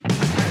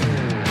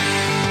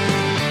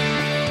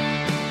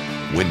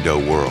Window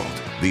World,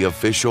 the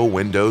official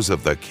windows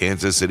of the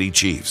Kansas City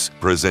Chiefs,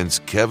 presents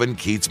Kevin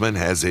Kietzman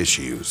Has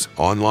Issues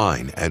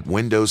online at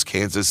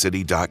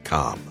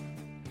windowskansascity.com.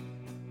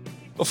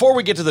 Before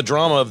we get to the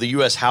drama of the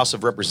U.S. House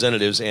of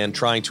Representatives and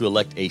trying to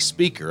elect a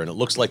speaker, and it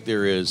looks like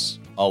there is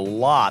a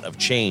lot of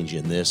change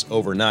in this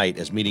overnight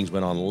as meetings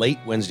went on late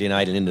Wednesday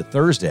night and into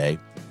Thursday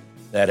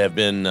that have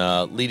been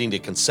leading to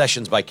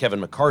concessions by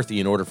Kevin McCarthy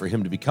in order for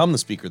him to become the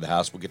Speaker of the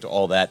House. We'll get to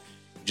all that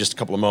in just a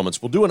couple of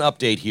moments. We'll do an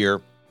update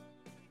here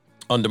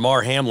on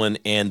Damar Hamlin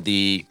and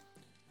the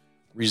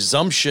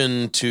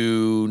resumption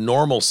to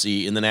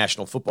normalcy in the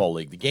National Football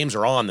League. The games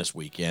are on this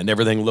weekend.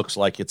 Everything looks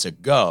like it's a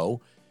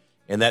go.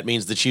 And that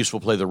means the Chiefs will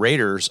play the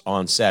Raiders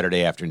on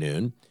Saturday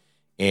afternoon,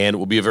 and it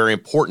will be a very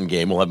important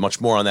game. We'll have much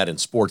more on that in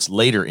sports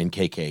later in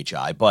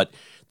KKHI. But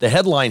the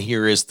headline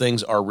here is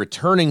things are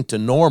returning to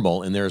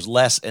normal, and there's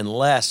less and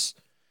less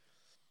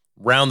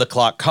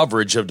round-the-clock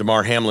coverage of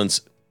Damar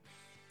Hamlin's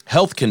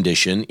health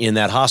condition in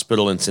that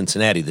hospital in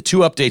Cincinnati. The two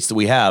updates that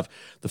we have,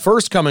 the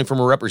first coming from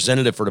a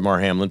representative for Damar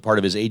Hamlin, part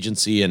of his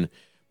agency and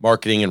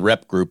marketing and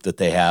rep group that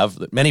they have,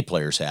 that many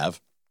players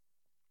have,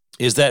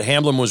 is that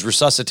Hamlin was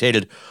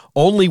resuscitated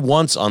only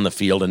once on the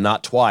field and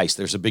not twice.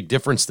 There's a big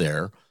difference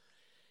there,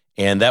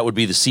 and that would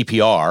be the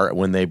CPR.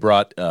 When they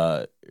brought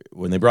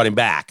him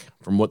back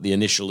from what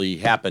initially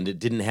happened, it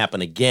didn't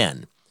happen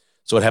again.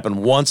 So it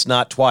happened once,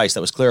 not twice.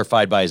 That was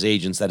clarified by his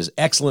agents. That is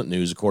excellent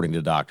news, according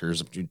to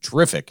doctors.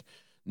 Terrific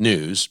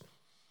news.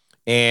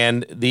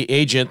 And the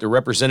agent, the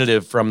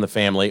representative from the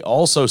family,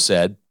 also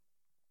said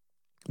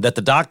that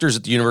the doctors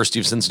at the University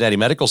of Cincinnati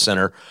Medical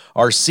Center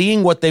are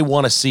seeing what they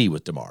want to see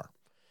with Damar.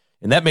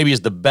 And that maybe is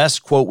the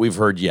best quote we've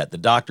heard yet. The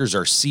doctors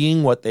are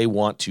seeing what they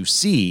want to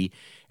see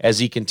as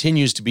he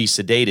continues to be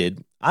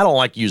sedated. I don't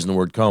like using the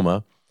word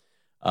coma.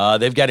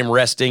 They've got him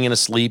resting and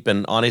asleep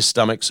and on his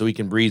stomach so he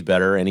can breathe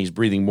better, and he's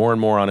breathing more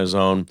and more on his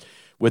own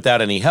without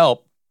any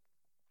help.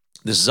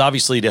 This is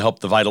obviously to help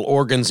the vital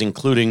organs,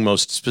 including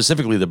most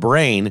specifically the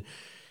brain,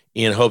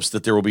 in hopes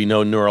that there will be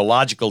no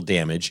neurological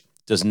damage.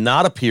 Does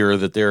not appear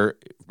that there,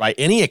 by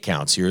any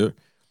accounts here,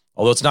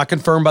 although it's not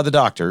confirmed by the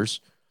doctors,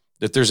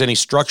 that there's any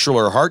structural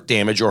or heart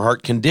damage or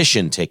heart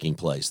condition taking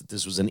place, that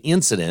this was an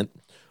incident,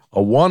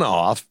 a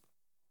one-off,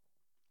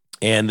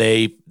 and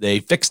they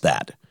fixed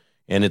that.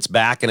 And it's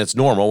back and it's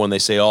normal. When they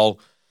say all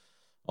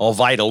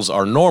vitals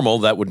are normal,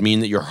 that would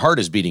mean that your heart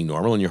is beating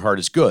normal and your heart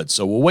is good.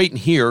 So we'll wait and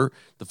hear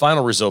the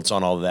final results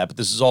on all of that, but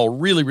this is all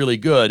really, really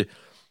good.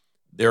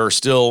 There are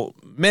still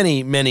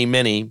many, many,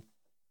 many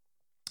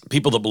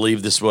people that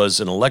believe this was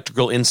an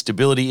electrical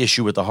instability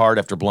issue with the heart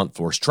after blunt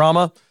force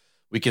trauma.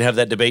 We can have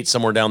that debate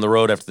somewhere down the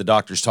road after the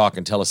doctors talk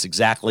and tell us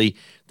exactly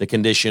the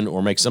condition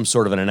or make some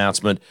sort of an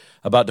announcement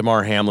about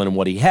Damar Hamlin and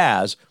what he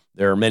has.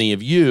 There are many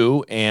of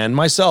you and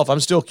myself,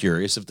 I'm still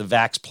curious if the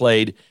vax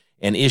played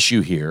an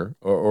issue here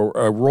or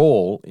a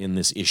role in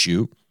this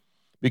issue,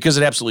 because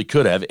it absolutely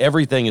could have.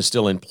 Everything is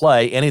still in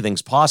play.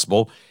 Anything's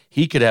possible.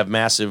 He could have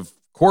massive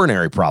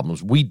coronary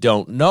problems. We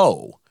don't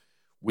know.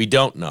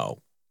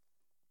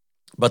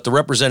 But the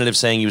representative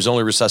saying he was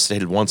only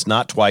resuscitated once,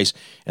 not twice,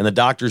 and the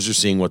doctors are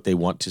seeing what they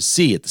want to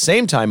see. At the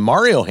same time,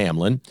 Mario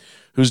Hamlin,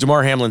 who's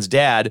Damar Hamlin's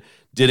dad,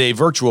 did a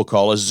virtual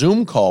call, a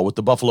Zoom call with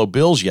the Buffalo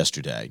Bills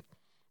yesterday,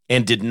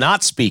 and did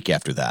not speak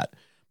after that.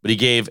 But he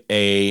gave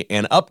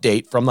an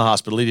update from the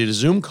hospital. He did a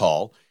Zoom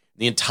call.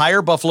 The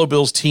entire Buffalo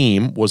Bills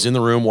team was in the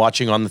room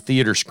watching on the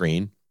theater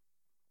screen.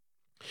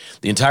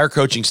 The entire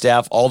coaching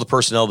staff, all the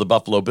personnel of the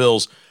Buffalo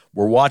Bills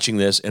were watching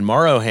this, and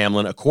Mario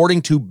Hamlin,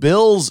 according to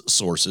Bills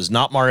sources,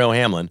 not Mario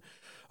Hamlin,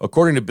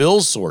 according to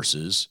Bills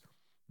sources,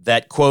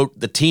 that, quote,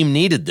 the team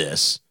needed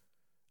this,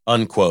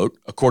 unquote,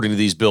 according to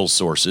these Bills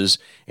sources,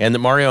 and that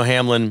Mario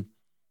Hamlin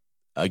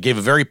gave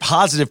a very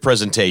positive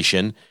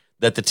presentation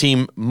that the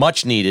team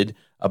much needed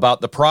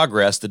about the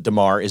progress that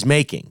Damar is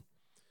making.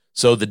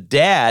 So the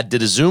dad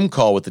did a Zoom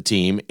call with the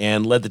team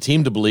and led the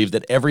team to believe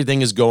that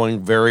everything is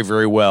going very,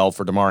 very well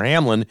for Damar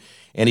Hamlin,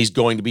 and he's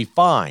going to be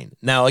fine.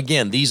 Now,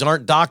 again, these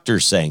aren't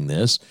doctors saying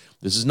this.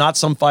 This is not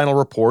some final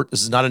report.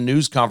 This is not a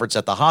news conference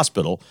at the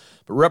hospital.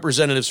 But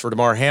representatives for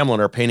Damar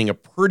Hamlin are painting a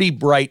pretty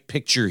bright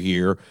picture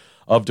here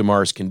of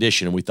Damar's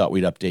condition, and we thought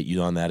we'd update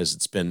you on that as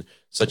it's been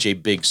such a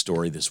big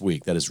story this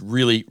week. That is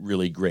really,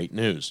 really great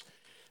news.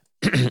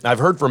 I've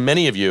heard from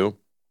many of you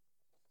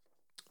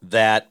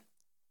that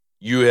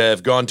you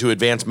have gone to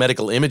advanced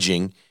medical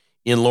imaging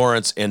in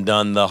Lawrence and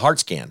done the heart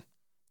scan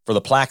for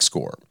the plaque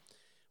score.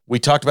 We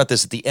talked about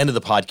this at the end of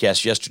the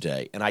podcast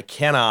yesterday, and I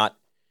cannot,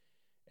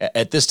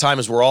 at this time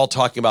as we're all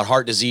talking about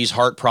heart disease,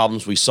 heart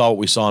problems, we saw what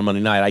we saw on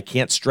Monday night, I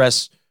can't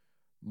stress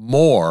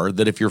more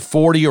that if you're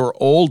 40 or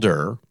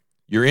older,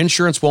 your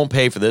insurance won't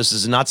pay for this.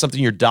 This is not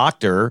something your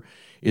doctor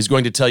is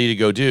going to tell you to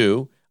go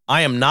do.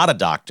 I am not a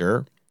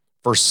doctor.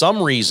 For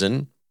some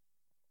reason,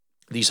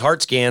 these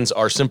heart scans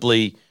are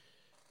simply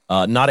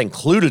not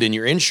included in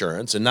your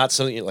insurance, and not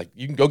something like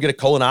you can go get a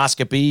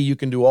colonoscopy. You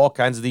can do all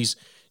kinds of these,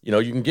 you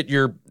can get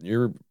your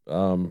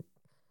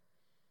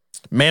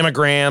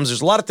mammograms.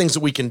 There's a lot of things that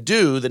we can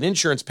do that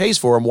insurance pays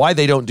for, and why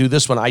they don't do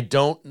this one, I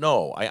don't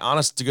know. I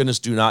honest to goodness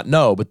do not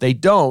know, but they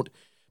don't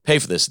pay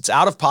for this. It's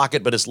out of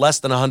pocket, but it's less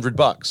than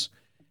 $100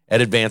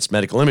 at Advanced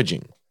Medical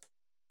Imaging.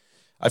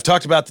 I've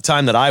talked about the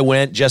time that I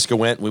went, Jessica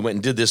went, we went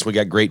and did this. We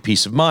got great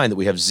peace of mind that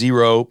we have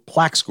 0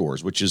 plaque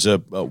scores, which is a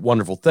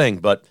wonderful thing.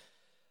 But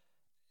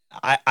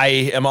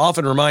I am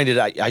often reminded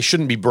I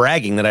shouldn't be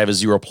bragging that I have a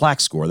 0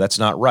 plaque score. That's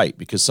not right,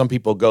 because some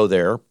people go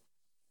there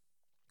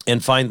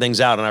and find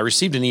things out. And I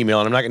received an email,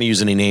 and I'm not going to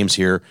use any names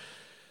here,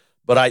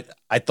 but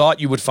I thought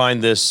you would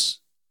find this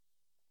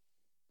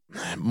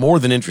more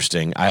than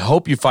interesting. I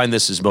hope you find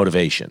this as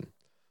motivation,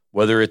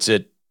 whether it's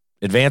at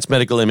Advanced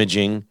Medical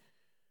Imaging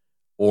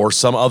or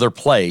some other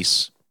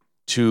place.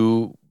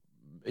 To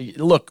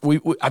look,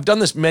 I've done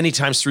this many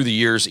times through the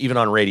years, even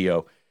on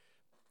radio.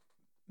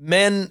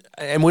 Men,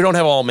 and we don't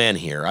have all men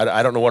here.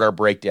 I don't know what our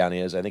breakdown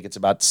is. I think it's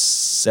about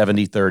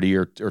 70-30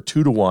 or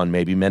 2-1,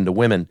 maybe men to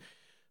women.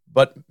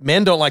 But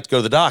men don't like to go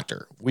to the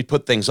doctor. We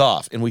put things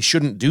off, and we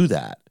shouldn't do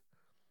that.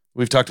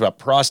 We've talked about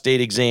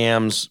prostate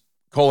exams,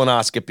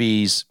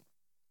 colonoscopies,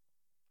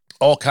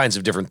 all kinds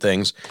of different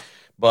things.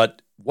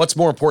 But what's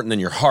more important than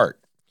your heart?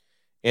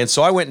 And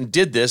so I went and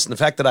did this, and the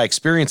fact that I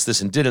experienced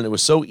this and did it, and it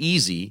was so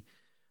easy,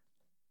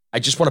 I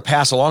just want to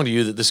pass along to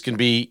you that this can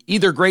be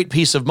either great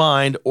peace of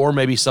mind or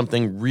maybe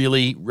something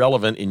really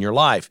relevant in your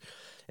life.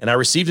 And I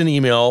received an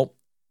email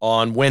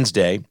on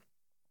Wednesday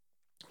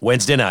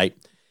night,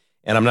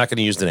 and I'm not going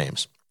to use the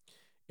names.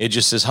 It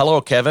just says,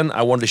 "Hello, Kevin.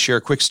 I wanted to share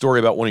a quick story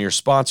about one of your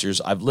sponsors.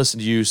 I've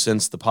listened to you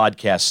since the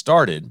podcast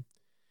started.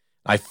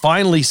 I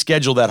finally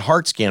scheduled that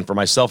heart scan for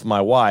myself and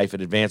my wife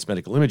at Advanced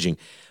Medical Imaging.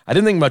 I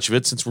didn't think much of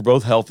it since we're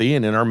both healthy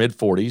and in our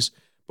mid-40s,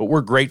 but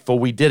we're grateful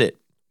we did it.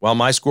 While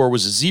my score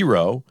was a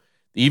 0,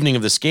 the evening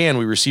of the scan,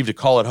 we received a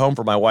call at home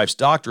from my wife's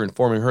doctor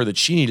informing her that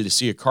she needed to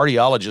see a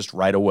cardiologist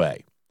right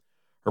away.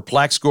 Her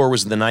plaque score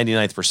was in the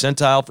 99th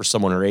percentile for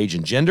someone her age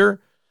and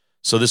gender,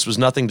 so this was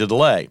nothing to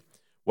delay.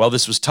 While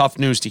this was tough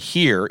news to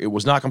hear, it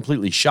was not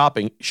completely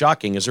shocking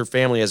as her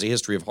family has a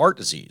history of heart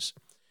disease.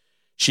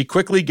 She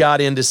quickly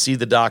got in to see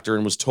the doctor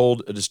and was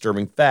told a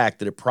disturbing fact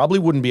that it probably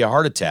wouldn't be a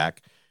heart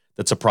attack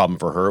that's a problem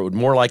for her. It would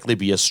more likely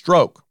be a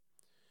stroke.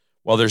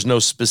 While there's no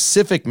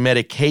specific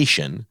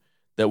medication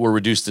that will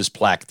reduce this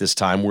plaque at this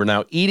time, we're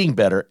now eating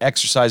better,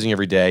 exercising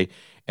every day,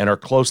 and are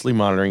closely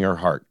monitoring her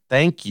heart.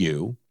 Thank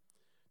you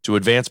to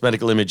Advanced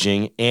Medical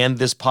Imaging and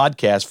this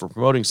podcast for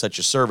promoting such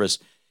a service.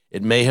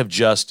 It may have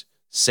just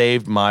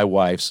saved my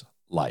wife's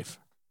life."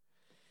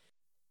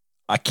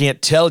 I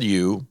can't tell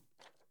you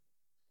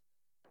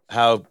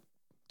how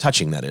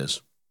touching that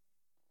is.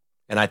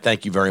 And I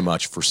thank you very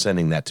much for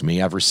sending that to me.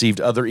 I've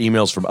received other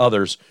emails from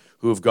others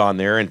who have gone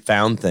there and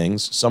found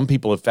things. Some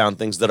people have found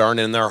things that aren't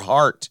in their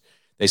heart.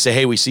 They say,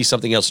 "Hey, we see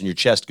something else in your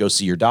chest. Go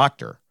see your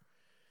doctor."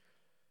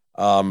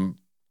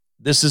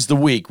 This is the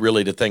week,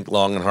 really, to think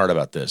long and hard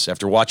about this.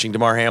 After watching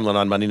Damar Hamlin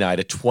on Monday night,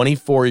 a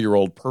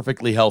 24-year-old,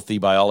 perfectly healthy,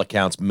 by all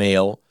accounts,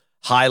 male,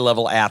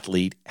 high-level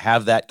athlete,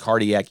 have that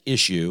cardiac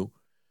issue,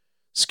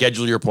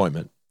 schedule your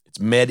appointment. It's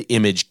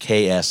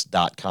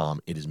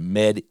medimageks.com. It is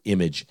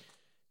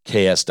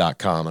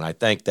medimageks.com. And I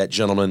thank that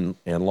gentleman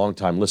and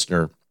longtime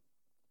listener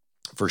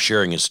for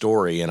sharing his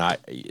story. And I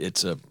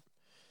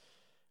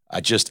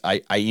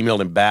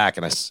emailed him back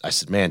and I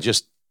said, "Man,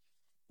 just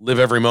live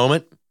every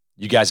moment.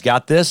 You guys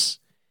got this.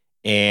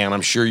 And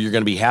I'm sure you're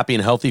going to be happy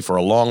and healthy for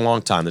a long,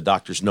 long time." The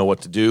doctors know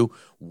what to do.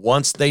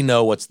 Once they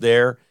know what's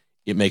there,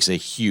 it makes a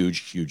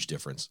huge, huge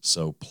difference.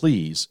 So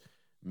please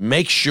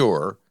make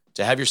sure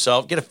to have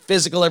yourself get a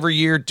physical every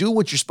year. Do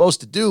what you're supposed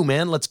to do,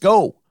 man. Let's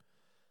go.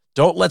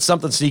 Don't let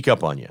something sneak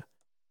up on you.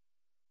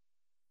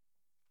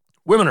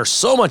 Women are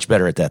so much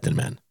better at that than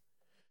men.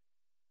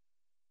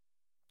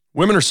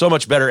 Women are so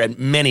much better at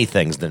many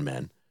things than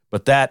men,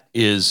 but that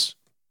is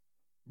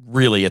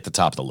really at the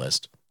top of the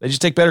list. They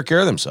just take better care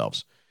of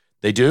themselves.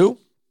 They do.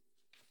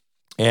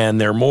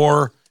 And they're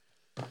more,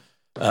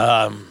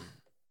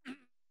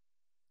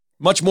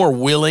 much more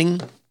willing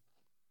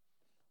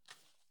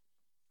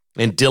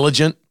and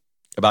diligent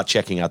about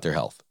checking out their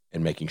health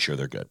and making sure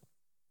they're good.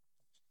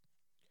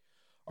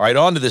 All right,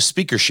 on to the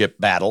speakership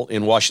battle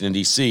in Washington,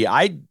 D.C.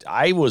 I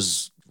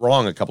was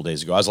wrong a couple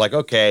days ago. I was like,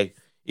 okay,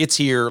 it's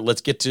here.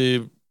 Let's get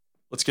to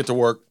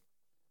work.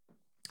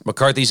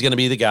 McCarthy's going to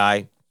be the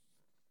guy.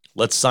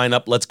 Let's sign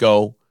up. Let's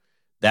go.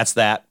 That's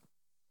that.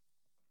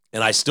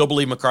 And I still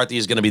believe McCarthy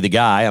is going to be the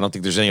guy. I don't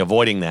think there's any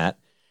avoiding that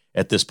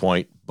at this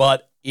point.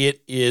 But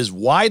it is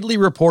widely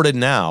reported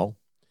now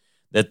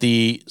that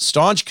the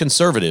staunch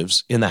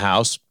conservatives in the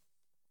House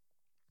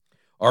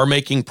are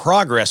making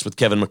progress with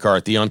Kevin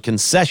McCarthy on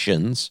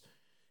concessions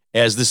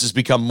as this has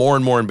become more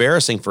and more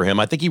embarrassing for him.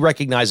 I think he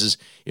recognizes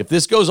if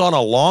this goes on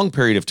a long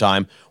period of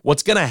time,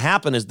 what's going to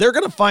happen is they're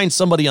going to find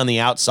somebody on the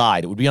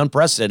outside. It would be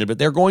unprecedented, but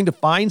they're going to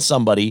find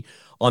somebody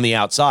on the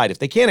outside. If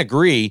they can't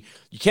agree,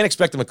 you can't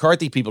expect the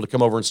McCarthy people to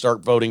come over and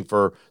start voting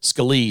for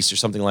Scalise or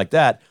something like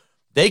that.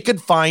 They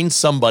could find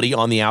somebody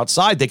on the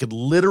outside. They could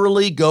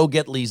literally go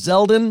get Lee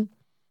Zeldin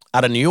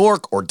out of New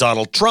York or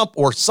Donald Trump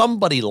or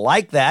somebody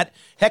like that.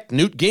 Heck,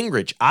 Newt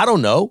Gingrich. I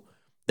don't know.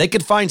 They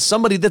could find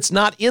somebody that's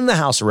not in the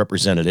House of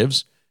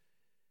Representatives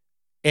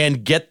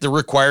and get the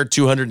required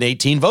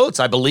 218 votes.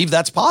 I believe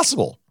that's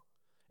possible.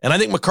 And I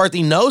think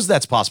McCarthy knows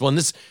that's possible. And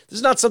this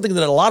is not something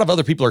that a lot of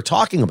other people are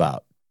talking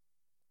about.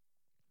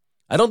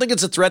 I don't think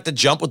it's a threat to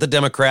jump with the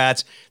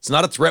Democrats. It's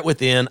not a threat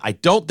within. I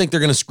don't think they're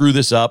going to screw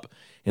this up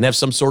and have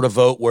some sort of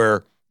vote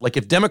where, like,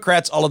 if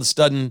Democrats all of a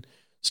sudden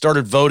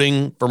started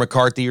voting for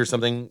McCarthy or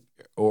something,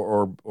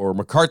 or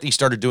McCarthy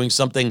started doing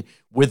something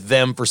with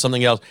them for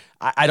something else,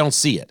 I don't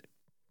see it.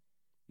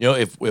 You know,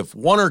 if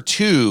one or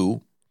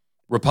two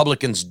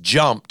Republicans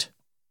jumped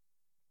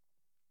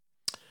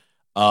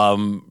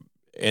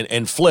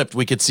and flipped,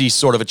 we could see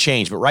sort of a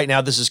change. But right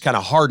now, this is kind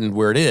of hardened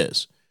where it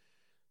is.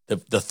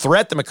 The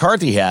threat that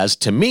McCarthy has,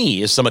 to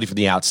me, is somebody from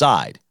the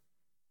outside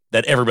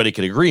that everybody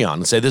could agree on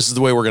and say, this is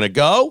the way we're going to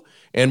go,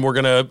 and we're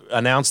going to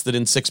announce that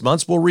in 6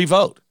 months we'll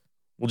revote.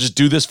 We'll just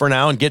do this for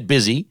now and get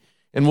busy,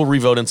 and we'll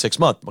revote in 6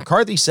 months.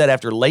 McCarthy said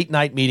after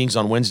late-night meetings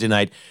on Wednesday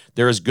night,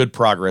 there is good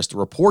progress. The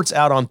reports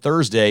out on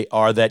Thursday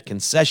are that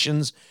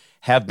concessions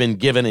have been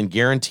given and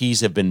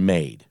guarantees have been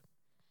made.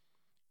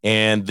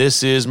 And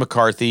this is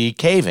McCarthy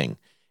caving.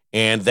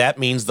 And that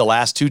means the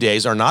last 2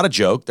 days are not a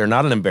joke. They're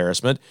not an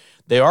embarrassment.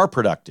 They are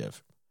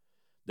productive.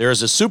 There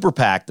is a super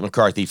PAC that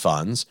McCarthy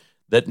funds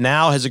that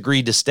now has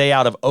agreed to stay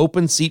out of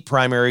open seat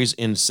primaries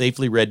in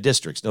safely red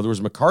districts. In other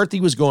words, McCarthy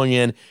was going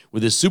in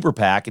with his super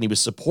PAC and he was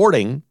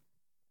supporting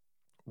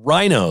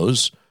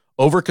rhinos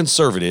over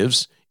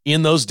conservatives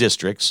in those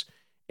districts,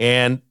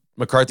 and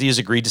McCarthy has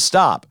agreed to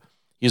stop.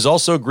 He has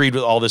also agreed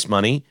with all this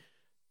money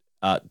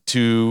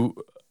to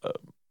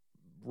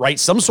write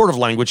some sort of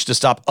language to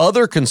stop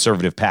other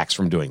conservative PACs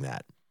from doing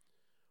that.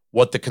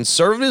 What the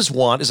conservatives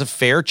want is a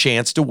fair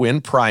chance to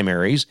win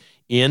primaries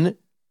in,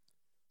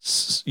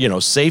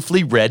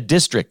 safely red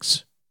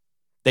districts.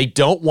 They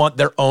don't want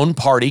their own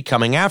party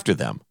coming after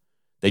them.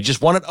 They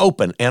just want it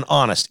open and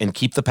honest and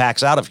keep the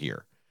PACs out of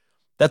here.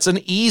 That's an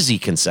easy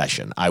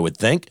concession, I would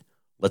think.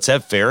 Let's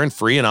have fair and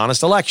free and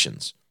honest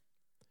elections.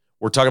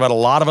 We're talking about a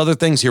lot of other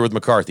things here with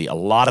McCarthy, a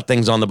lot of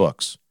things on the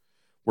books.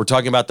 We're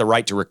talking about the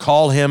right to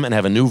recall him and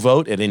have a new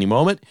vote at any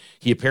moment.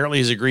 He apparently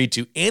has agreed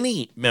to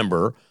any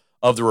member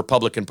of the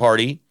Republican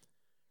Party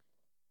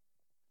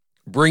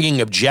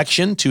bringing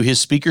objection to his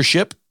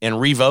speakership and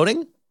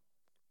revoting.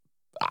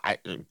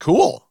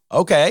 Cool.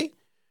 Okay.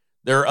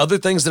 There are other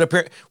things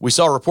that we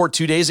saw a report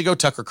 2 days ago.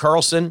 Tucker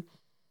Carlson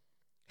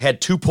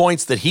had 2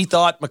 points that he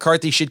thought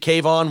McCarthy should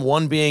cave on.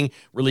 One being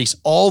release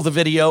all the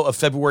video of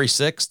January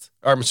 6th.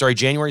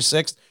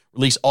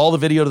 Release all the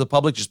video to the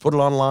public. Just put it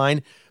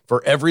online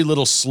for every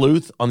little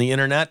sleuth on the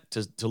internet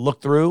to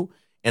look through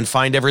and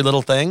find every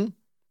little thing,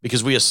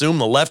 because we assume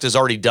the left has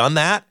already done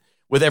that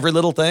with every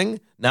little thing.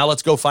 Now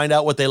let's go find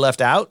out what they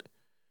left out.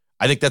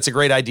 I think that's a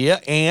great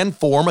idea. And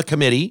form a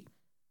committee,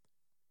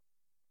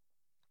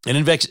 an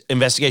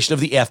investigation of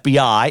the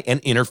FBI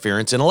and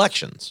interference in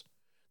elections.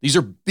 These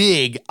are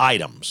big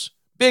items.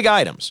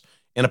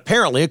 And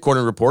apparently,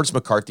 according to reports,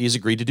 McCarthy has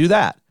agreed to do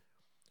that.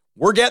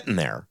 We're getting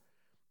there.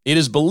 It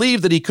is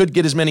believed that he could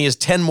get as many as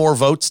 10 more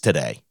votes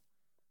today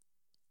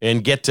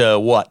and get to,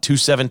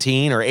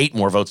 217 or 8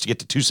 more votes to get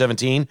to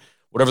 217,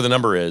 whatever the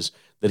number is,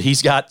 that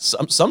he's got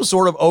some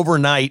sort of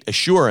overnight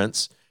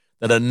assurance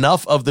that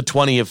enough of the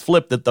 20 have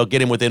flipped that they'll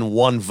get him within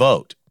 1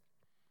 vote.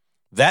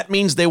 That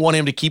means they want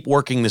him to keep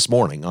working this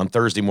morning, on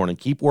Thursday morning.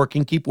 Keep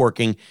working,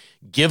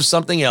 give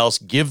something else,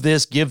 give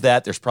this, give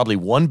that. There's probably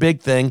one big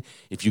thing.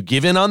 If you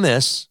give in on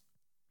this,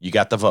 you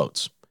got the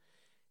votes.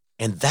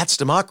 And that's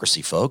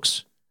democracy,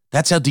 folks.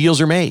 That's how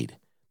deals are made.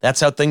 That's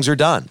how things are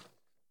done.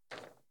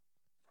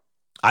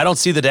 I don't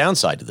see the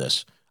downside to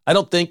this. I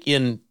don't think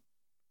in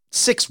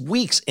 6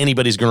 weeks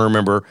anybody's going to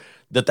remember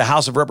that the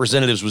House of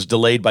Representatives was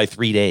delayed by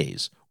 3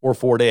 days or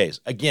 4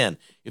 days. Again,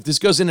 if this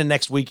goes into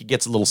next week, it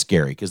gets a little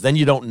scary because then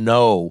you don't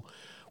know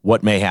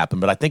what may happen.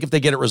 But I think if they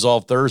get it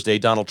resolved Thursday,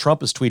 Donald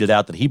Trump has tweeted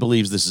out that he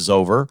believes this is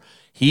over.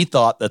 He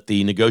thought that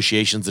the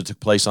negotiations that took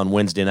place on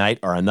Wednesday night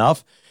are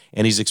enough,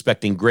 and he's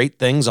expecting great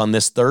things on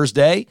this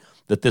Thursday,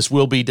 that this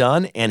will be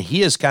done. And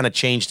he has kind of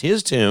changed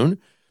his tune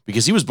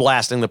because he was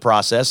blasting the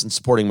process and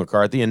supporting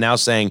McCarthy and now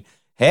saying,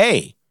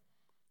 hey,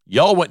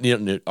 y'all went,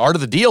 art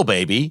of the deal,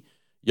 baby.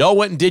 Y'all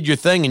went and did your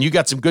thing and you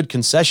got some good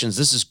concessions.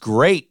 This is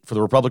great for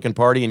the Republican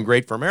Party and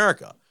great for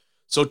America.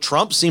 So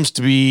Trump seems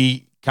to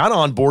be kind of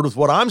on board with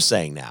what I'm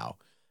saying now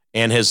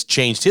and has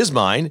changed his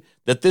mind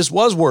that this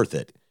was worth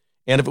it.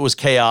 And if it was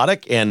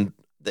chaotic and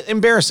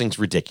embarrassing, it's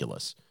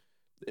ridiculous.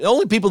 The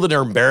only people that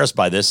are embarrassed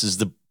by this is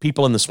the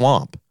people in the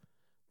swamp.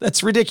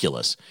 That's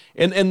ridiculous.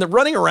 And the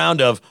running around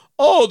of,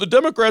 oh, the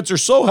Democrats are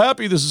so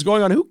happy this is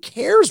going on. Who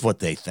cares what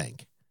they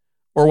think?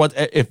 Or what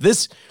if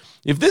this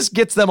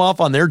gets them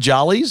off on their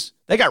jollies,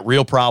 they got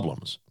real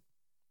problems.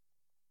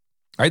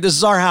 All right, this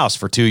is our house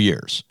for 2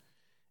 years.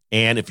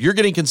 And if you're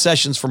getting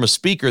concessions from a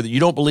speaker that you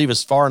don't believe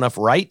is far enough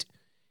right,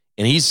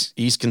 and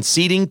he's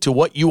conceding to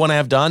what you want to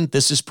have done,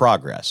 this is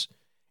progress.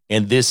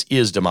 And this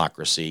is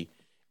democracy.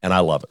 And I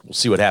love it. We'll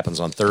see what happens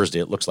on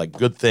Thursday. It looks like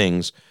good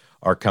things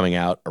are coming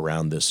out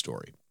around this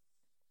story.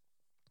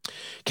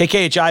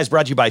 KKHI is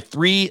brought to you by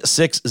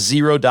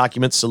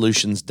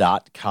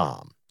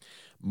 360documentsolutions.com.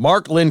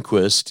 Mark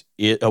Lindquist,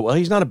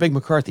 he's not a big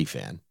McCarthy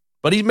fan,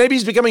 but maybe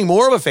he's becoming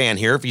more of a fan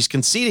here if he's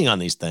conceding on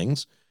these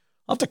things.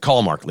 I'll have to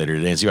call Mark later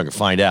today and see if I can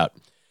find out.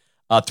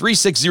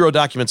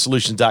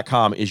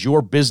 360documentsolutions.com is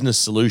your business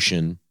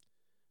solution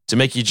to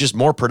make you just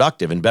more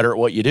productive and better at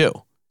what you do,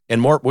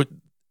 and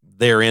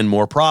therein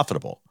more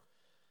profitable.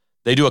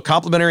 They do a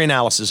complimentary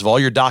analysis of all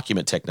your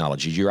document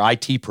technologies, your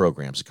IT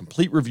programs, a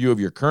complete review of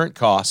your current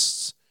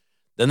costs.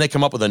 Then they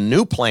come up with a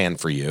new plan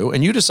for you,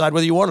 and you decide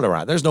whether you want it or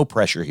not. There's no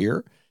pressure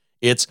here.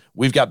 It's,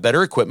 we've got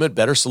better equipment,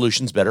 better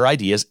solutions, better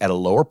ideas at a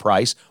lower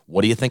price.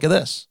 What do you think of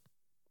this?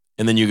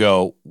 And then you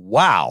go,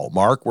 wow,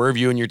 Mark, where have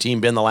you and your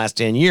team been the last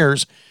 10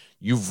 years?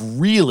 You've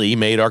really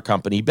made our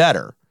company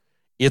better.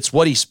 It's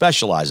what he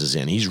specializes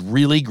in. He's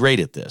really great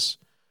at this.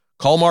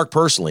 Call Mark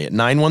personally at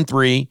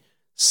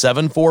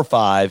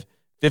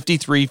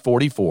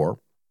 913-745-5344.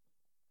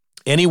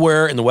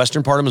 Anywhere in the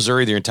western part of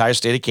Missouri, the entire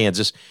state of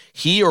Kansas,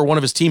 he or one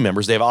of his team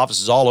members, they have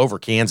offices all over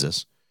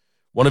Kansas,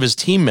 one of his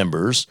team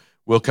members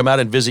will come out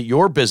and visit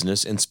your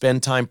business and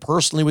spend time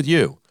personally with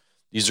you.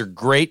 These are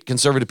great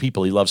conservative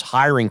people. He loves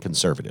hiring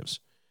conservatives.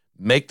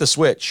 Make the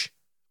switch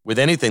with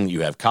anything that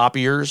you have: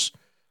 copiers,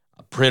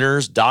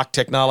 printers, doc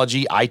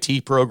technology,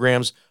 IT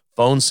programs,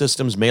 phone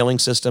systems, mailing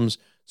systems.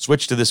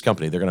 Switch to this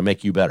company. They're going to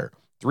make you better.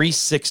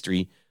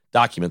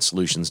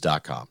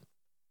 360documentsolutions.com.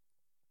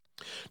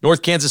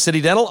 North Kansas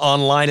City Dental,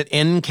 online at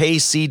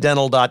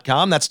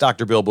nkcdental.com. That's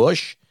Dr. Bill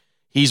Bush.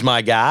 He's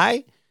my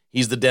guy.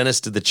 He's the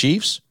dentist to the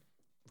Chiefs.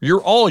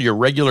 All your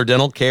regular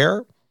dental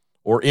care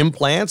or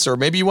implants, or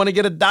maybe you want to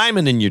get a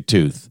diamond in your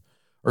tooth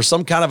or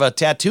some kind of a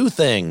tattoo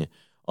thing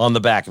on the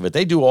back of it.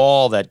 They do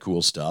all that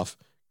cool stuff.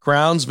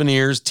 Crowns,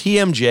 veneers,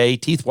 TMJ,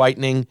 teeth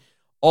whitening,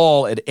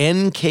 all at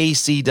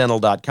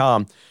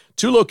nkcdental.com.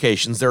 2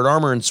 locations. They're at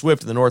Armour and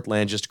Swift in the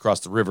Northland, just across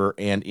the river,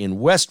 and in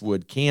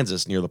Westwood,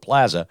 Kansas, near the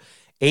plaza.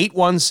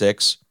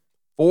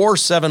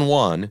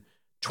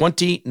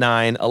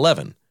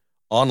 816-471-2911.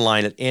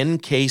 Online at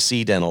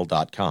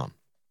nkcdental.com.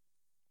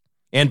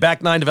 And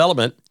Back 9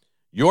 Development,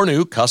 your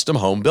new custom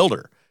home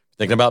builder.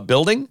 Thinking about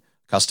building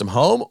custom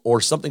home or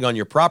something on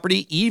your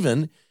property,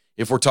 even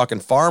if we're talking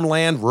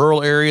farmland,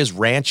 rural areas,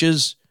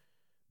 ranches,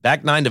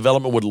 Back 9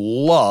 Development would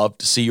love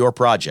to see your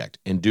project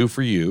and do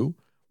for you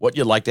what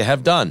you'd like to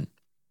have done.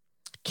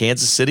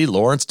 Kansas City,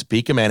 Lawrence,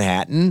 Topeka,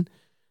 Manhattan,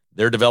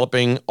 they're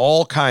developing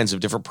all kinds of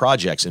different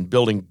projects and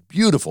building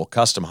beautiful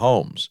custom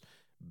homes.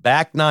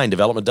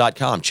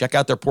 Back9development.com. Check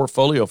out their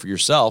portfolio for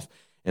yourself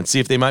and see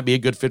if they might be a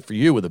good fit for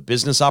you with a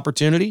business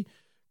opportunity,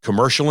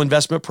 commercial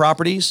investment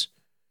properties,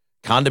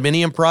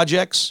 condominium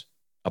projects,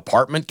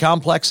 apartment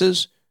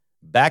complexes.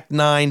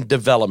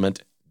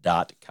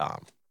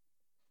 Back9development.com.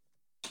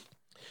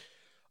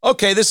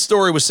 Okay, this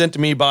story was sent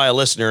to me by a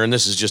listener, and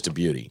this is just a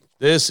beauty.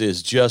 This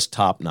is just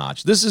top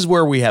notch. This is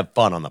where we have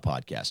fun on the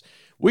podcast.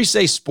 We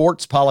say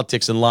sports,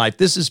 politics, and life.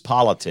 This is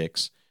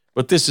politics,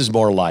 but this is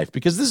more life,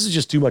 because this is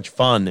just too much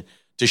fun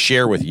to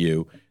share with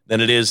you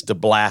than it is to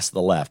blast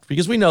the left,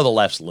 because we know the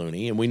left's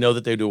loony and we know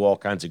that they do all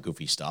kinds of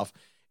goofy stuff.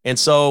 And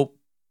so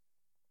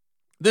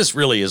this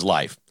really is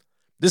life.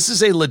 This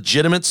is a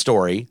legitimate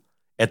story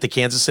at the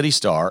Kansas City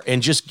Star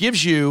and just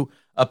gives you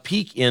a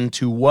peek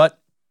into what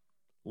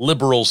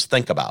liberals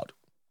think about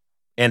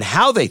and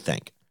how they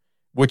think,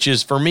 which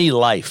is, for me,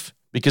 life,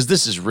 because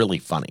this is really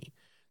funny.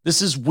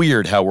 This is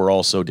weird how we're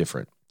all so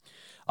different.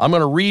 I'm going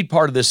to read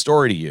part of this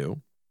story to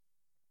you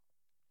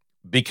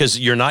because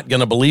you're not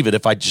going to believe it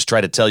if I just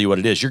try to tell you what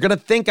it is. You're going to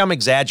think I'm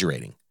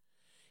exaggerating.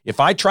 If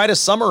I try to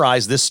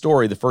summarize this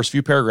story, the first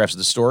few paragraphs of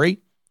the story,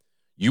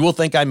 you will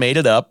think I made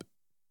it up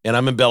and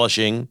I'm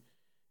embellishing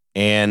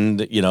and,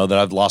 that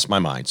I've lost my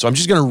mind. So I'm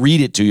just going to read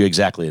it to you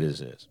exactly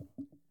as it is.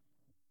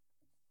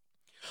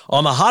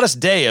 On the hottest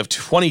day of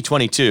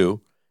 2022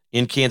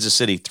 in Kansas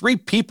City, 3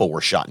 people were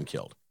shot and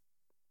killed.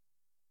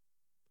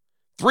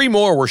 3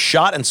 more were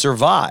shot and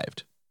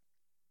survived.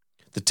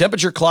 The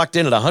temperature clocked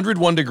in at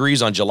 101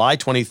 degrees on July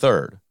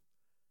 23rd.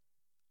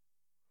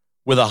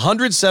 With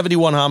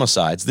 171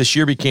 homicides, this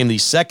year became the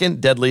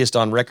 2nd deadliest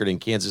on record in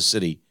Kansas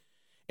City.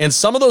 And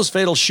some of those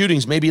fatal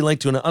shootings may be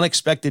linked to an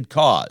unexpected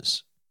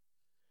cause: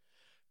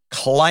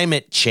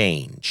 climate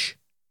change.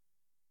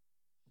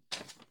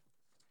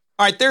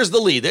 All right, there's the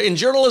lead. In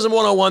Journalism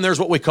 101, there's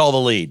what we call the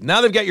lead.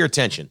 Now they've got your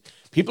attention.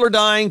 People are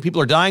dying.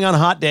 People are dying on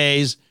hot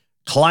days.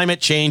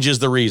 Climate change is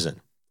the reason.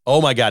 Oh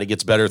my God, it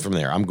gets better from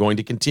there. I'm going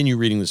to continue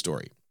reading the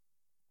story.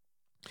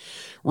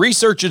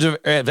 Researchers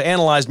have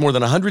analyzed more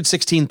than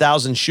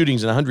 116,000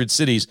 shootings in 100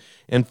 cities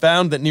and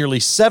found that nearly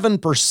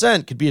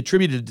 7% could be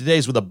attributed to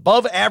days with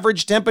above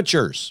average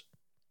temperatures.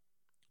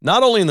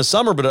 Not only in the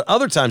summer, but at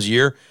other times of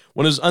year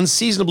when it was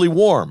unseasonably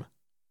warm.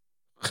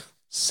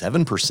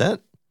 7%?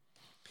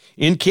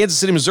 In Kansas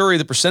City, Missouri,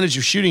 the percentage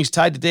of shootings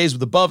tied to days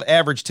with above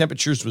average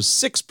temperatures was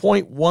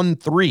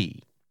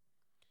 6.13.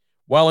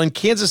 While in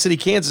Kansas City,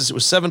 Kansas, it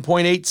was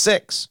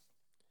 7.86.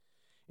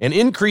 An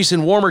increase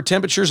in warmer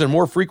temperatures and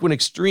more frequent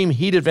extreme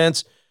heat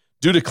events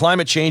due to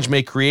climate change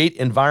may create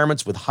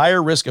environments with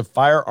higher risk of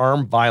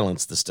firearm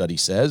violence, the study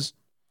says.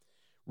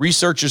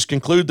 Researchers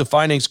conclude the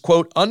findings,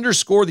 quote,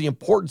 underscore the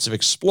importance of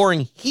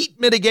exploring heat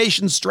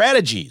mitigation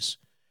strategies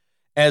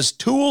as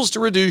tools to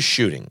reduce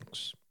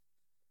shootings.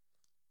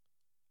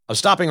 I'm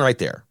stopping right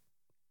there.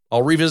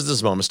 I'll revisit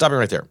this moment. I'm stopping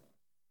right there.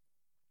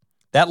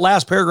 That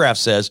last paragraph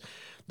says,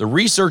 the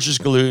researchers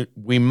conclude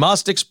we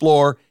must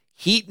explore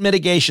heat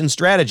mitigation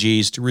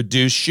strategies to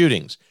reduce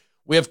shootings.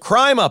 We have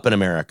crime up in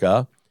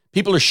America.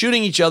 People are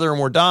shooting each other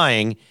and we're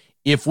dying.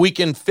 If we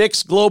can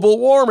fix global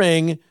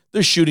warming,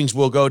 the shootings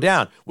will go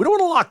down. We don't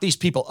want to lock these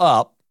people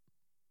up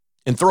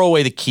and throw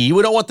away the key.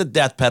 We don't want the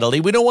death penalty.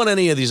 We don't want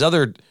any of these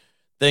other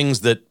things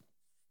that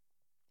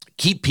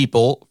keep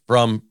people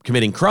from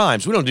committing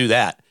crimes. We don't do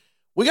that.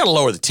 We got to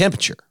lower the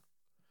temperature.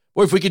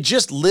 Or if we could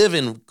just live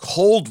in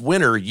cold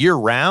winter year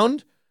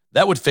round,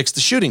 that would fix the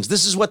shootings.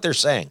 This is what they're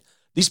saying.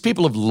 These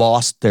people have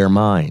lost their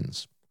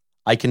minds.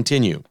 I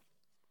continue.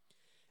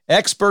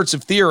 Experts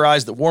have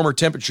theorized that warmer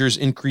temperatures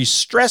increase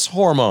stress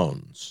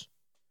hormones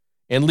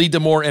and lead to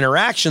more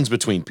interactions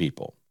between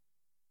people.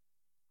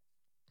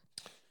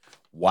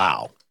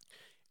 Wow.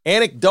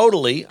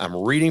 Anecdotally, I'm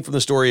reading from the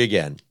story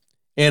again.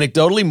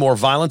 Anecdotally, more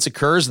violence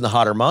occurs in the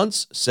hotter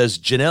months, says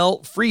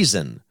Janelle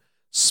Friesen,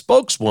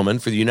 spokeswoman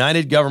for the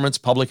United Government's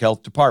Public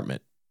Health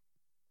Department.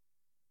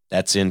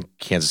 That's in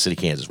Kansas City,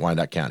 Kansas,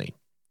 Wyandotte County.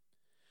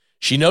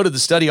 She noted the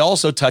study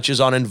also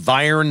touches on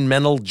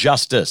environmental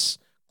justice.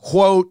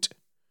 Quote,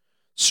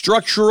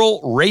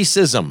 structural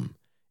racism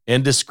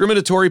and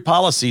discriminatory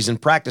policies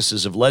and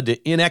practices have led to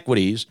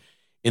inequities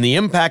in the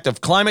impact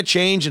of climate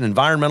change and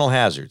environmental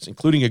hazards,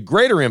 including a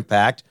greater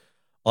impact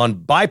on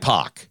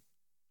BIPOC,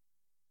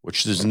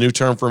 which is a new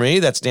term for me.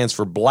 That stands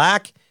for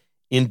Black,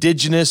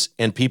 Indigenous,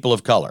 and People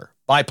of Color,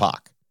 BIPOC.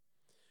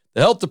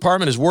 The health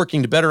department is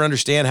working to better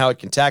understand how it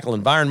can tackle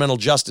environmental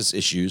justice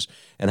issues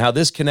and how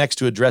this connects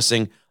to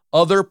addressing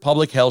other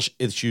public health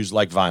issues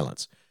like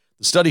violence.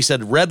 The study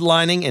said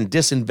redlining and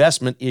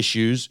disinvestment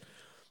issues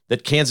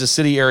that Kansas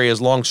City area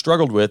has long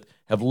struggled with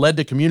have led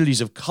to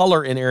communities of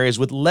color in areas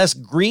with less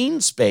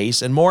green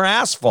space and more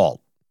asphalt.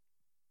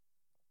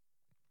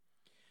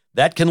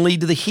 That can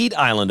lead to the heat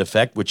island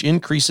effect, which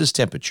increases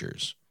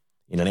temperatures.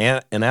 In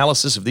an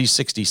analysis of these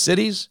 60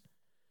 cities,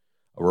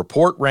 a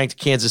report ranked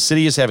Kansas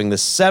City as having the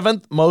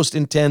 7th most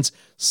intense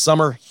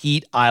summer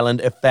heat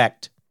island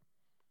effect.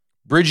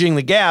 Bridging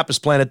the Gap has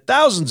planted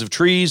thousands of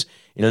trees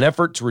in an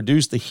effort to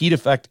reduce the heat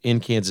effect in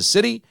Kansas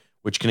City,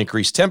 which can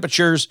increase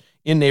temperatures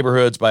in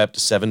neighborhoods by up to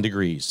 7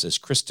 degrees, says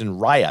Kristen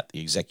Ryott, the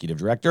executive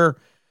director.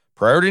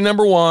 Priority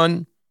number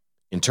 1,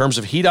 in terms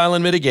of heat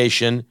island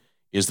mitigation,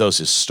 is those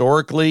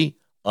historically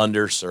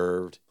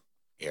underserved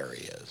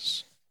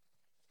areas.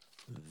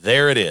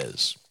 There it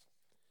is.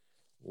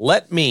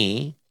 Let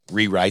me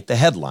rewrite the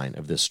headline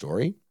of this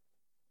story,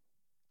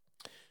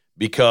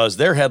 because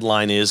their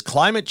headline is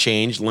Climate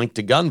Change Linked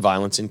to Gun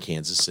Violence in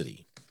Kansas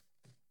City.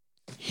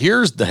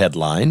 Here's the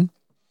headline.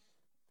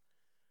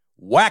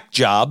 Whack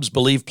jobs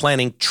believe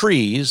planting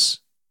trees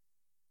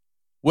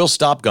will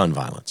stop gun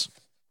violence.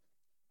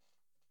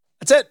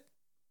 That's it.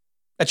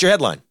 That's your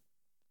headline.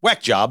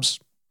 Whack jobs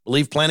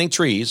believe planting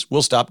trees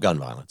will stop gun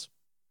violence.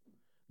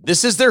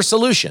 This is their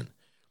solution.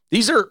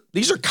 These are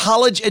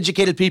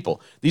college-educated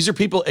people. These are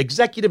people,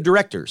 executive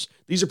directors.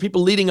 These are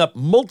people leading up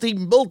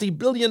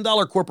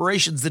multi-billion-dollar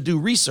corporations that do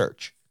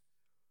research.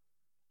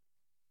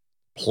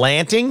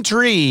 Planting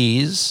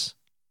trees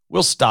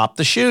will stop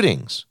the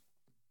shootings.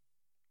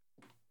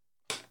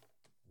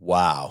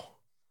 Wow.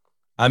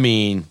 I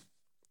mean,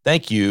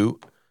 thank you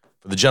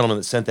for the gentleman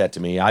that sent that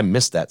to me. I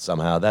missed that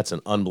somehow. That's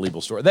an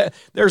unbelievable story.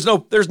 There's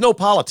no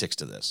politics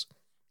to this.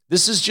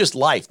 This is just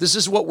life. This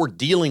is what we're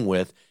dealing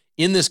with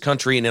in this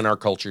country and in our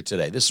culture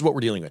today. This is what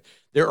we're dealing with.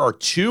 There are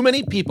too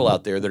many people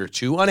out there that are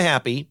too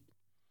unhappy,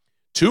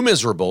 too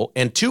miserable,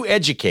 and too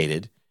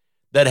educated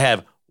that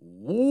have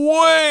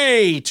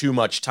way too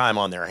much time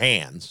on their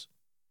hands.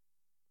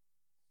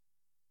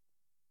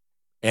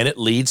 And it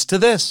leads to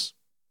this.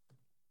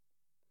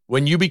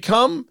 When you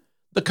become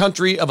the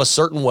country of a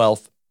certain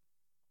wealth,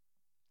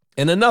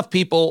 and enough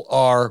people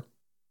are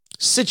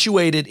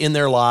situated in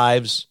their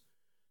lives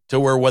to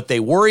where what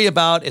they worry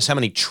about is how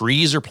many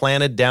trees are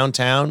planted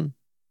downtown,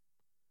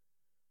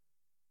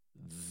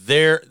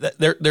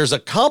 there's a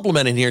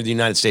compliment in here in the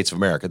United States of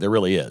America, there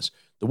really is,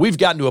 that we've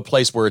gotten to a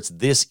place where it's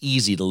this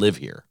easy to live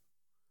here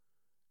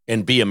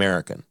and be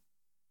American.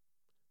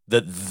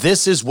 That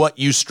this is what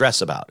you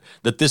stress about,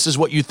 that this is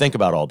what you think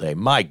about all day.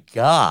 My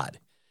God,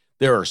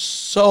 there are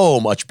so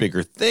much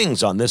bigger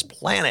things on this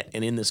planet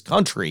and in this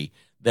country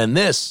than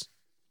this.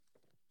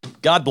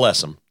 God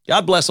bless them.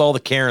 God bless all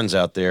the Karens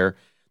out there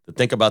that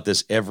think about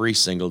this every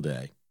single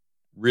day.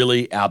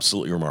 Really,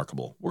 absolutely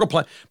remarkable. We're going to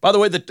play. By the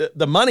way,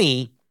 the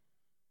money,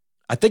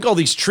 I think all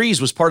these trees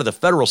was part of the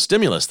federal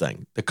stimulus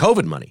thing, the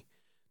COVID money.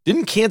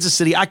 Didn't Kansas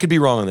City, I could be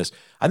wrong on this,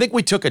 I think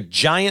we took a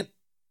giant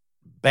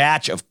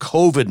batch of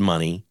COVID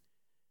money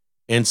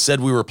and said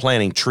we were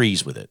planting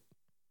trees with it.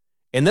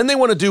 And then they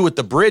want to do with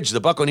the bridge, the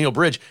Buck O'Neill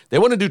Bridge, they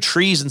want to do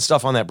trees and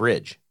stuff on that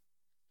bridge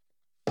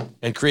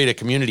and create a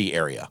community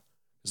area.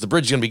 Because the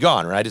bridge is going to be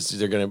gone, right?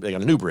 They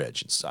got a new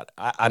bridge.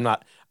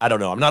 I don't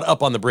know. I'm not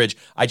up on the bridge.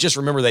 I just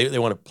remember they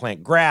want to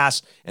plant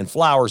grass and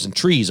flowers and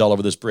trees all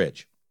over this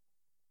bridge.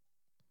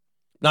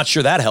 Not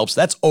sure that helps.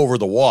 That's over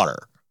the water.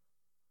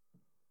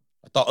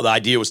 I thought the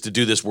idea was to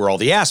do this where all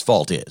the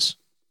asphalt is.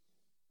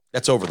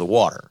 That's over the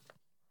water.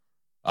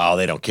 Oh,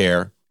 they don't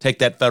care. Take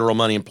that federal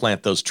money and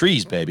plant those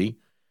trees, baby.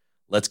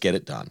 Let's get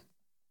it done.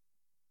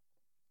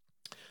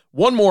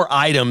 One more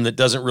item that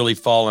doesn't really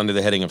fall under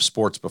the heading of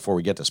sports before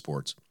we get to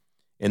sports,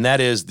 and that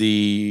is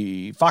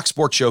the Fox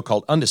Sports show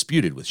called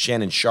Undisputed with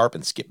Shannon Sharpe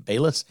and Skip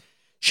Bayless.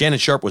 Shannon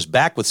Sharpe was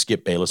back with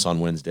Skip Bayless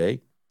on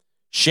Wednesday.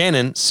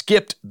 Shannon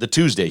skipped the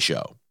Tuesday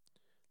show.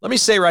 Let me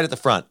say right at the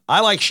front, I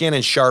like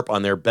Shannon Sharpe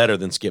on there better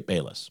than Skip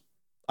Bayless.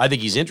 I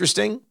think he's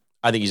interesting.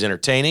 I think he's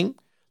entertaining.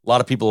 A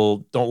lot of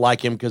people don't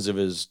like him because of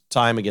his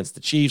time against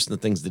the Chiefs and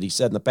the things that he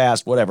said in the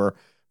past, whatever.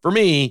 For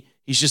me,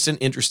 he's just an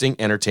interesting,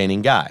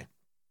 entertaining guy.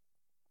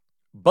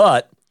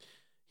 But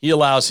he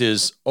allows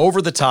his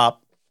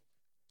over-the-top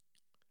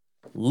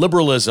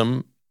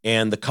liberalism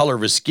and the color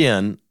of his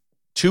skin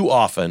too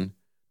often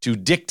to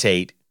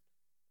dictate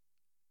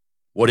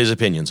what his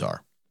opinions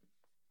are.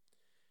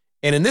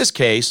 And in this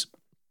case,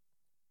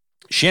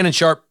 Shannon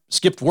Sharpe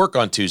skipped work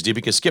on Tuesday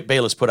because Skip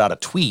Bayless put out a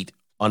tweet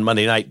on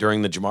Monday night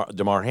during the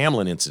Damar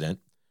Hamlin incident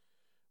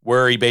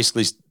where he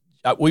basically,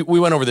 we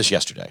went over this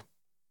yesterday.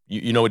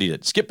 You know what he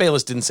did. Skip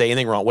Bayless didn't say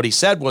anything wrong. What he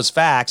said was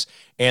facts,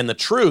 and the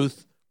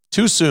truth,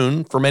 too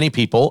soon for many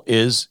people,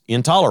 is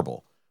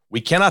intolerable.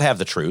 We cannot have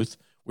the truth.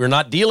 We're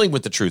not dealing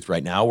with the truth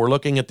right now. We're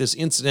looking at this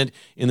incident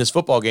in this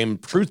football game.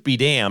 Truth be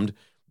damned,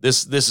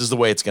 this is the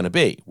way it's going to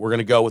be. We're going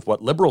to go with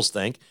what liberals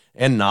think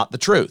and not the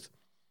truth.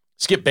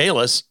 Skip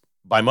Bayless,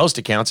 by most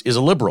accounts, is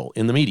a liberal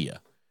in the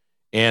media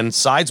and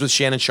sides with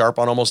Shannon Sharpe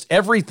on almost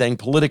everything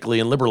politically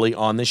and liberally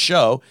on this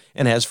show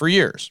and has for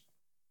years.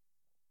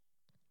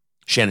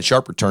 Shannon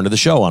Sharpe returned to the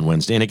show on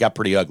Wednesday, and it got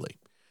pretty ugly.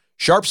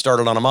 Sharpe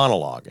started on a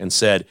monologue and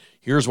said,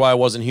 here's why I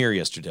wasn't here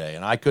yesterday,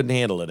 and I couldn't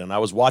handle it, and I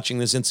was watching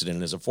this incident,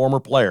 and as a former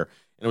player,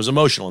 and it was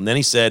emotional. And then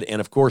he said, and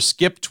of course,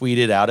 Skip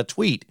tweeted out a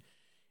tweet.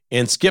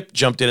 And Skip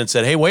jumped in and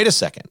said, hey, wait a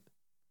second.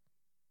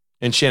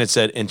 And Shannon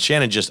said, and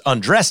Shannon just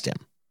undressed him.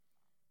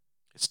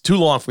 It's too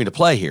long for me to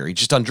play here. He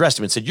just undressed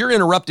him and said, you're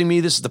interrupting me.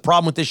 This is the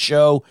problem with this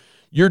show.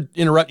 You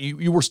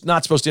were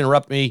not supposed to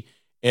interrupt me.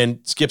 And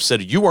Skip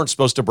said, you weren't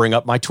supposed to bring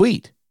up my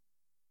tweet.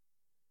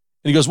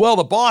 And he goes, well,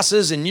 the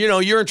bosses, and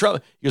you're in trouble.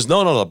 He goes,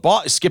 no, the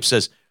boss. Skip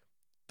says,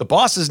 the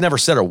bosses never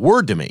said a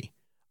word to me.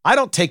 I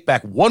don't take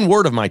back one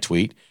word of my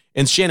tweet.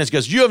 And Shannon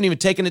goes, you haven't even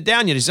taken it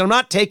down yet. He said, I'm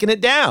not taking it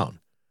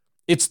down.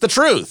 It's the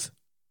truth.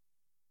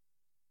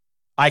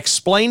 I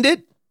explained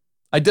it.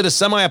 I did a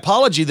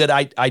semi-apology that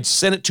I'd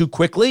sent it too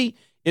quickly.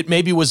 It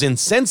maybe was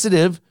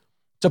insensitive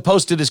to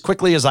post it as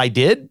quickly as I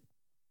did.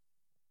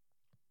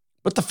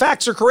 But the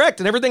facts are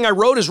correct, and everything I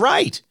wrote is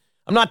right.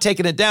 I'm not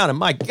taking it down. And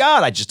my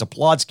God, I just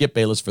applaud Skip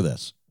Bayless for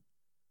this.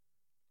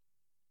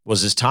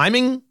 Was his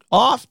timing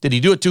off? Did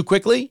he do it too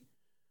quickly?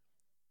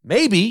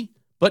 Maybe.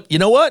 But you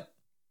know what?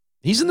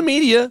 He's in the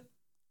media.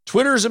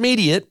 Twitter's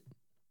immediate.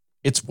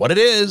 It's what it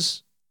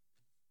is.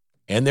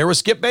 And there was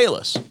Skip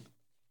Bayless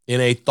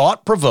in a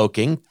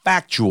thought-provoking,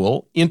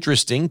 factual,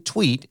 interesting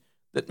tweet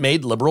that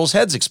made liberals'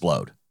 heads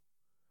explode.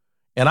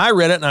 And I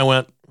read it and I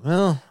went,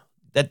 well,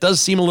 that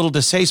does seem a little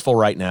distasteful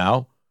right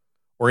now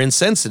or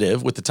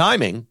insensitive with the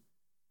timing.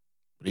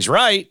 But he's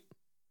right.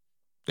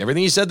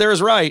 Everything he said there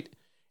is right.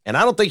 And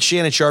I don't think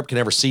Shannon Sharpe can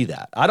ever see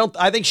that.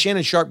 I think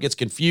Shannon Sharpe gets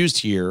confused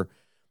here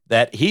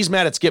that he's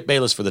mad at Skip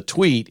Bayless for the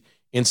tweet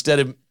instead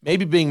of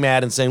maybe being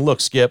mad and saying,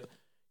 look, Skip,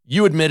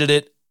 you admitted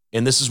it,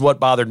 and this is what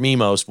bothered me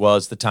most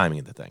was the timing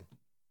of the thing.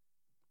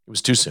 It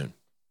was too soon.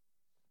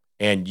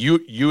 And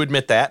you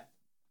admit that.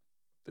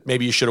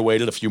 Maybe you should have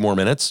waited a few more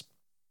minutes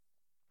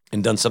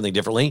and done something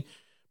differently.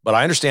 But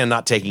I understand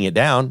not taking it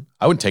down.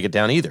 I wouldn't take it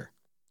down either.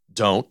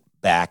 Don't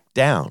back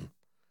down.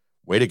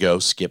 Way to go,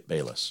 Skip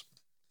Bayless.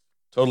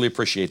 Totally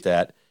appreciate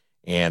that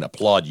and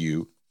applaud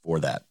you for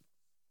that.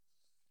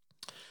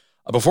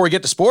 Before we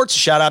get to sports,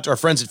 shout out to our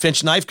friends at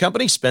Finch Knife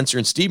Company. Spencer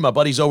and Steve, my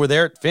buddies over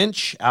there at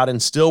Finch out in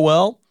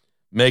Stillwell,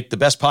 make the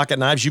best pocket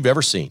knives you've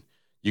ever seen.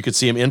 You can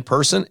see them in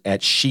person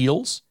at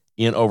Shields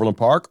in Overland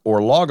Park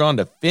or log on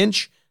to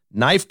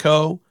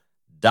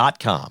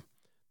finchknifeco.com.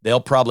 They'll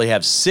probably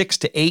have 6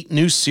 to 8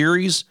 new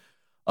series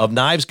of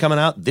knives coming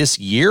out this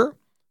year.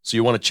 So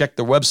you want to check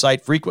their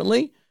website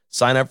frequently,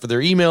 sign up for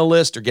their email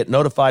list, or get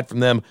notified from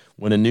them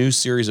when a new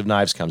series of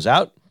knives comes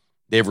out.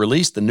 They've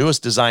released the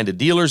newest design to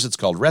dealers. It's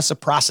called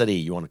Reciprocity.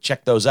 You want to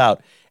check those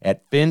out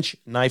at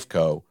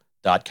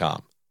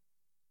finchknifeco.com.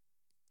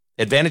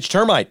 Advantage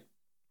Termite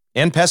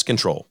and Pest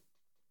Control.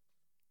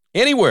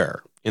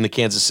 Anywhere in the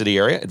Kansas City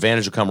area,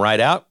 Advantage will come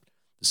right out.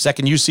 The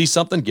second you see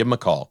something, give them a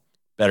call.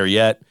 Better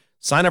yet,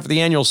 sign up for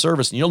the annual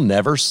service and you'll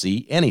never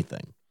see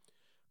anything.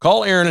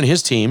 Call Aaron and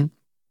his team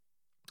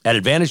at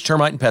Advantage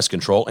Termite and Pest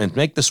Control and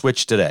make the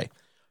switch today.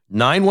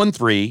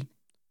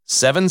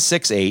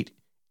 913-768-8989.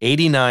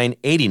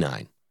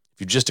 If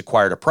you've just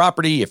acquired a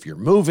property, if you're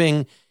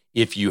moving,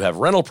 if you have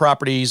rental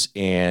properties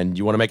and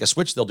you want to make a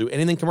switch, they'll do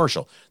anything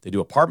commercial. They do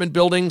apartment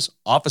buildings,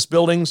 office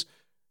buildings,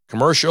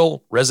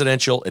 Commercial,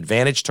 residential,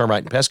 Advantage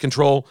Termite and Pest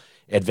Control,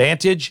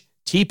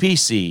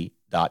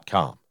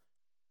 AdvantageTPC.com.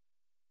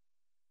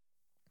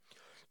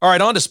 All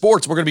right, on to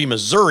sports. We're going to be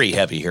Missouri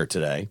heavy here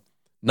today.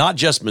 Not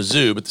just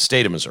Mizzou, but the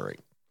state of Missouri.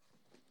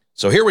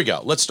 So here we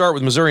go. Let's start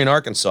with Missouri and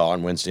Arkansas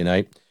on Wednesday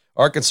night.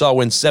 Arkansas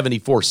wins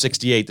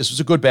 74-68. This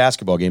was a good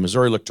basketball game.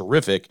 Missouri looked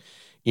terrific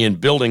in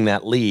building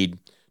that lead.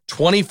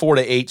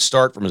 24-8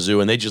 start for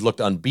Mizzou, and they just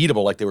looked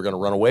unbeatable, like they were going to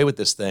run away with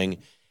this thing,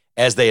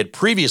 as they had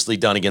previously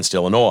done against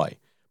Illinois.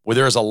 Well,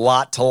 there is a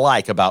lot to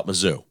like about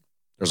Mizzou.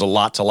 There's a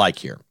lot to like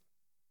here.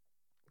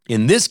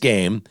 In this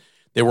game,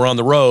 they were on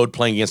the road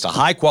playing against a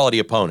high-quality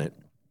opponent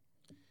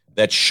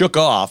that shook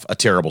off a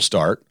terrible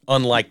start,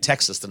 unlike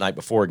Texas the night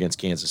before against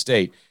Kansas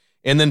State,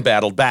 and then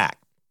battled back.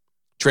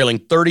 Trailing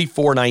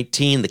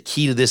 34-19, the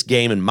key to this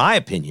game, in my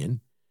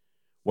opinion,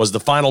 was the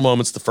final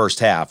moments of the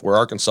first half, where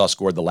Arkansas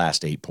scored the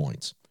last 8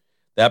 points.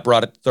 That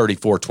brought it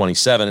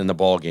 34-27, and the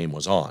ball game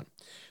was on.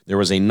 There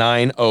was a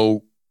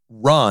 9-0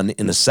 run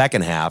in the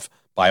second half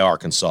by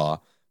Arkansas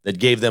that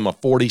gave them a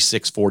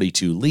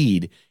 46-42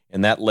 lead,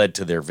 and that led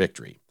to their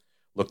victory.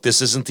 Look,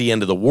 this isn't the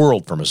end of the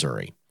world for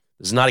Missouri.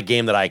 This is not a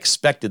game that I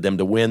expected them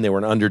to win. They were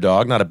an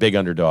underdog, not a big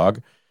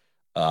underdog.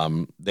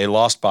 They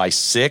lost by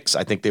 6.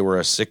 I think they were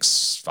a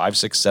 5,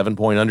 6, 7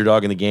 point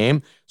underdog in the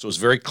game, so it was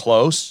very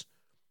close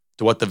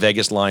to what the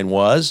Vegas line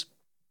was.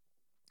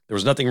 There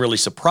was nothing really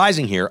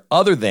surprising here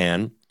other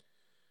than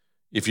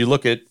if you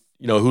look at,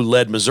 who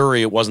led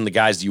Missouri, it wasn't the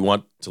guys that you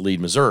want to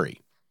lead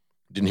Missouri.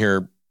 Didn't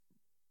hear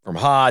from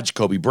Hodge.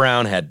 Kobe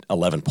Brown had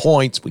 11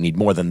 points. We need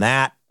more than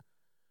that.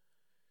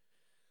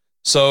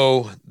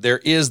 So there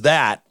is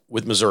that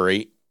with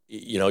Missouri.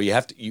 You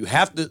have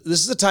to, this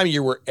is the time of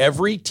year where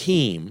every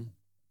team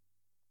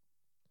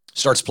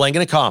starts playing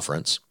in a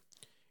conference,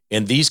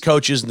 and these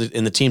coaches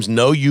and the teams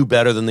know you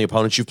better than the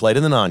opponents you've played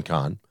in the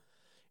non-con.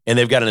 And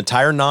they've got an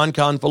entire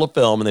non-con full of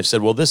film, and they've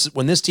said, well,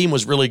 when this team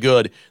was really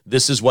good,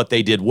 this is what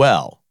they did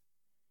well.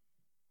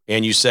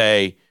 And you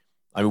say,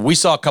 we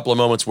saw a couple of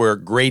moments where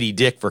Grady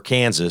Dick for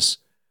Kansas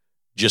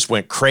just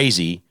went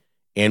crazy,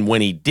 and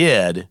when he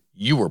did,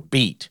 you were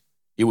beat.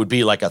 It would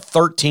be like a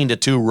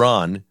 13-2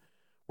 run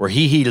where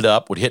he heated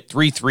up, would hit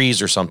 3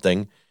 threes or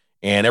something,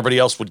 and everybody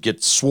else would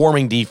get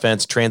swarming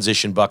defense,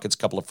 transition buckets,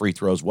 couple of free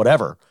throws,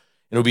 whatever.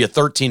 And it would be a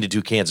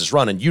 13-2 Kansas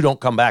run, and you don't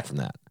come back from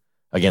that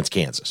against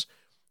Kansas.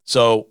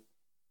 So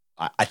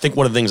I think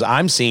one of the things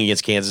I'm seeing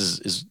against Kansas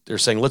is they're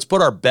saying, let's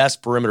put our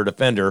best perimeter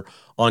defender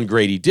on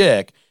Grady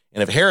Dick.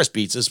 And if Harris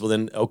beats us, well,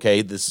 then,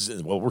 okay,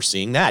 we're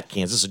seeing that.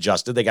 Kansas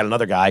adjusted. They got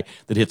another guy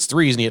that hits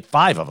threes, and he hit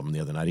 5 of them the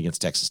other night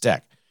against Texas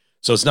Tech.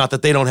 So it's not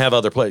that they don't have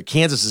other players.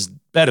 Kansas is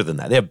better than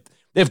that.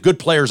 They have good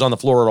players on the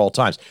floor at all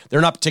times. They're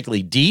not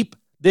particularly deep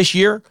this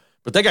year,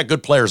 but they got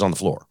good players on the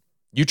floor.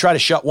 You try to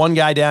shut one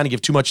guy down and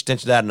give too much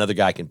attention to that, another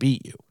guy can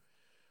beat you.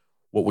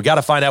 What we got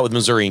to find out with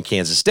Missouri and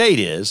Kansas State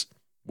is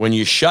when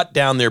you shut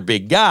down their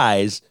big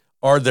guys,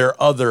 are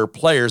there other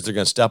players that are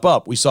going to step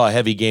up? We saw a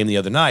heavy game the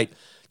other night.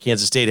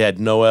 Kansas State had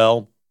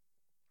Noel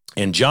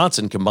and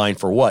Johnson combined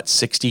for what,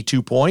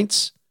 62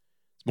 points?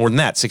 More than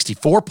that,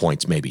 64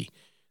 points maybe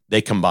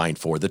they combined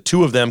for. The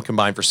two of them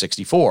combined for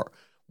 64.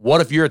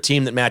 What if you're a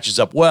team that matches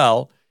up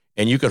well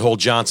and you could hold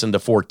Johnson to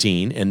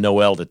 14 and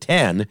Noel to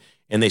 10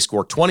 and they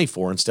score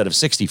 24 instead of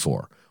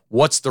 64?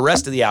 What's the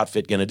rest of the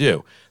outfit going to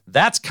do?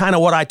 That's kind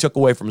of what I took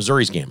away from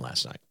Missouri's game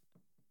last night.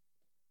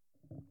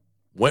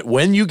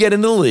 When you get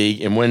into the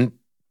league and when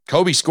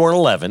Kobe scored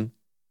 11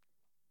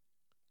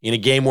 in a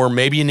game where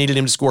maybe you needed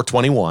him to score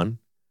 21,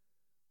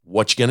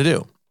 what you going to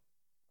do?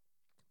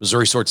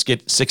 Missouri sorts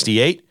get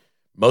 68.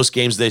 Most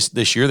games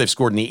this year, they've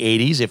scored in the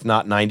 80s, if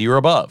not 90 or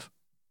above.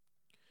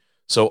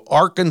 So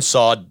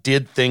Arkansas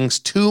did things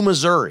to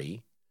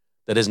Missouri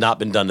that has not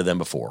been done to them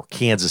before.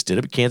 Kansas did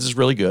it, but Kansas is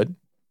really good.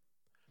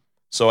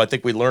 So I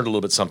think we learned a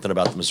little bit something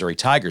about the Missouri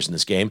Tigers in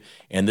this game,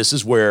 and this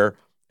is where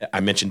I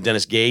mentioned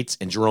Dennis Gates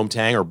and Jerome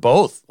Tang are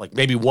both, like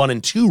maybe 1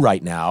 and 2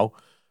 right now,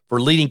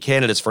 for leading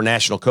candidates for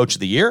National Coach of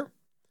the Year.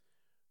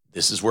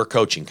 This is where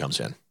coaching comes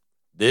in.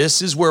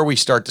 This is where we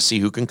start to see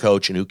who can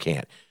coach and who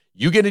can't.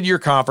 You get into your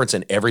conference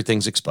and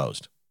everything's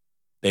exposed.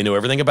 They know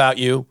everything about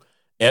you.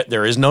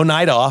 There is no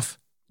night off.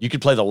 You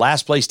could play the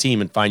last place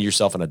team and find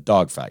yourself in a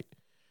dogfight.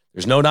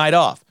 There's no night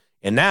off.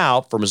 And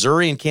now, for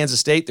Missouri and Kansas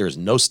State, there's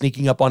no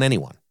sneaking up on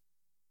anyone.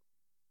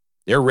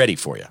 They're ready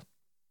for you.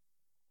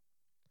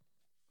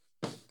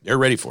 They're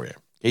ready for you.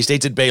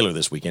 K-State's at Baylor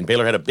this weekend.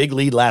 Baylor had a big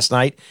lead last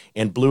night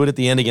and blew it at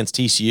the end against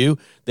TCU.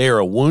 They are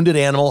a wounded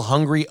animal,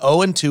 hungry,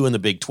 0-2 in the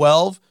Big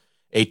 12,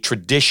 a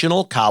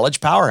traditional college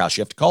powerhouse.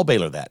 You have to call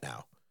Baylor that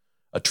now.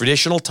 A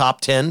traditional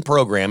top 10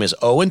 program is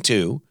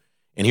 0-2,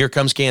 and here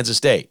comes Kansas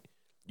State.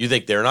 You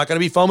think they're not going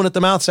to be foaming at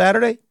the mouth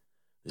Saturday?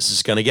 This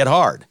is going to get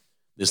hard.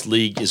 This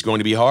league is going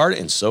to be hard,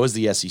 and so is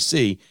the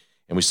SEC,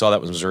 and we saw that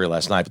with Missouri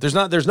last night.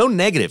 But there's no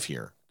negative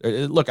here.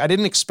 Look, I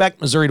didn't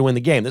expect Missouri to win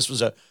the game. This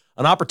was an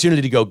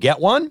opportunity to go get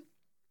one,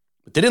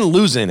 but they didn't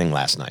lose anything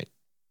last night.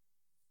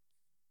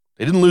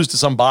 They didn't lose to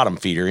some bottom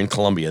feeder in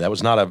Columbia. That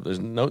was there's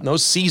no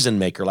season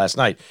maker last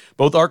night.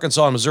 Both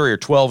Arkansas and Missouri are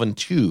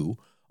 12-2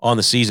 on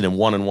the season and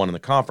 1-1 in the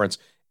conference.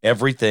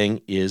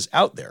 Everything is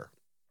out there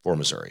for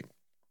Missouri.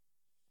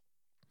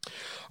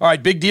 All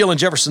right, big deal in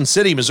Jefferson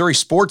City. Missouri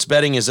sports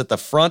betting is at the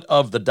front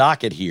of the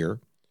docket here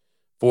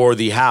for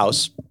the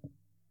House.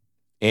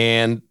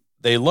 And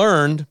they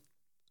learned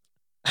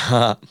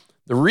the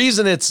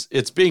reason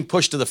it's being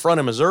pushed to the front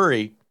of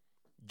Missouri,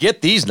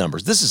 get these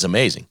numbers. This is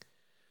amazing.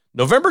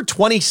 November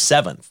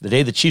 27th, the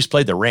day the Chiefs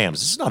played the Rams.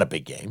 This is not a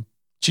big game.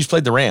 Chiefs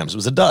played the Rams. It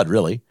was a dud,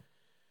 really.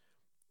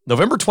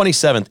 November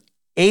 27th,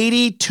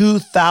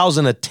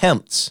 82,000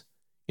 attempts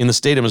in the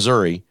state of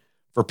Missouri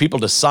for people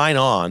to sign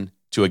on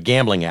to a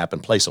gambling app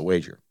and place a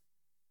wager.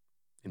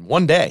 In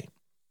one day.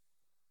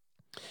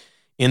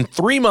 In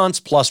 3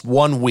 months plus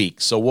 1 week,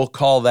 so we'll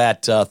call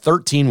that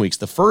 13 weeks,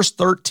 the first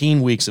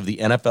 13 weeks of the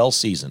NFL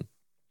season,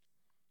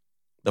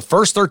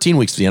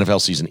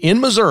 in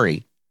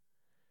Missouri,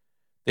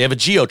 they have a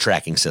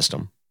geo-tracking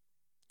system.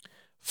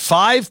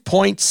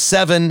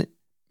 5.7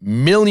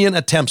 million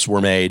attempts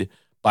were made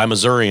by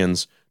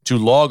Missourians to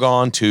log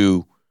on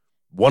to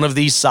one of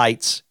these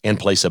sites and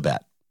place a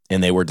bet,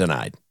 and they were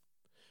denied.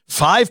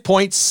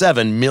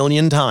 5.7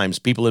 million times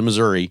people in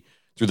Missouri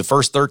through the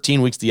first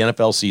 13 weeks of the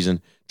NFL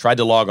season tried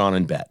to log on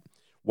and bet.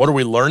 What are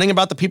we learning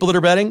about the people that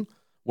are betting?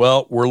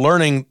 Well, we're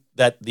learning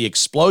that the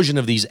explosion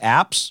of these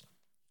apps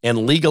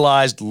and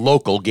legalized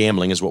local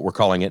gambling is what we're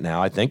calling it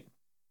now, I think.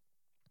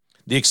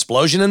 The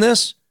explosion in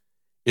this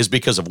is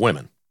because of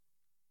women.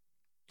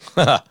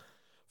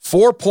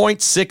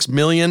 4.6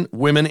 million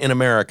women in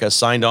America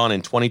signed on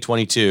in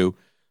 2022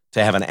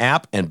 to have an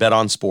app and bet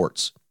on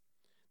sports.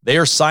 They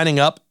are signing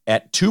up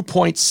at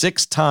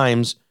 2.6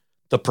 times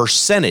the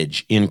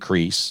percentage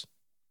increase.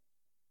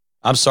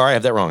 I'm sorry, I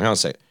have that wrong. Hang on a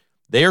second.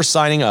 They are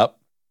signing up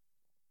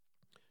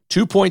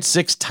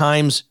 2.6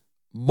 times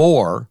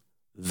more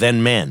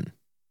than men,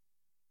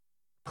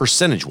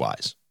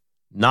 percentage-wise,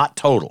 not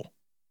total.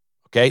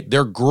 Okay?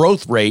 Their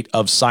growth rate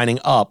of signing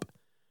up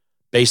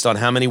based on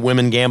how many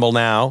women gamble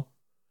now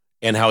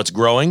and how it's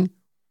growing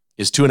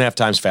is 2.5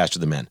 times faster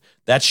than men.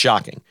 That's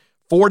shocking.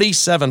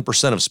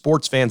 47% of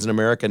sports fans in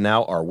America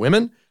now are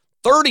women.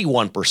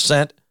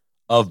 31%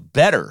 of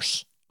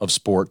bettors of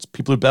sports,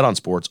 people who bet on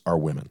sports, are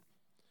women.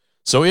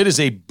 So it is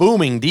a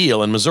booming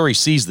deal, and Missouri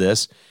sees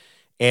this,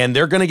 and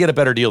they're going to get a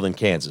better deal than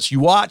Kansas. You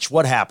watch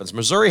what happens.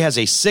 Missouri has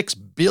a $6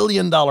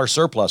 billion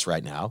surplus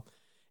right now,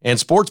 and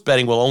sports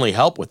betting will only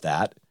help with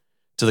that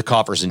to the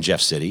coffers in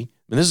Jeff City. I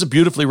mean, this is a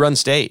beautifully run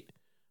state.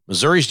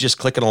 Missouri's just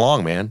clicking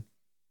along, man.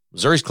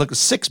 Missouri's clicking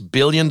 $6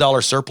 billion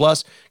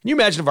surplus. Can you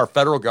imagine if our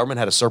federal government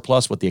had a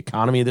surplus, what the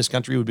economy of this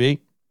country would be?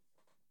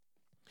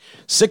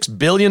 $6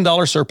 billion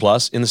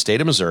surplus in the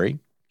state of Missouri.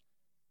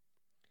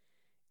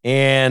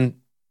 And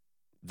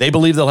they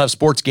believe they'll have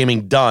sports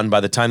gaming done by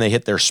the time they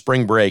hit their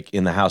spring break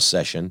in the House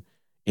session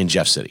in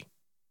Jeff City.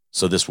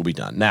 So this will be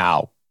done.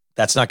 Now,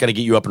 that's not going to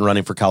get you up and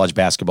running for college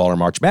basketball or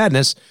March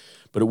Madness,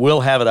 but it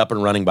will have it up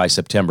and running by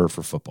September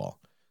for football.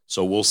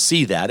 So we'll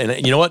see that.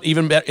 And you know what?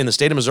 Even in the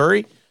state of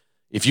Missouri,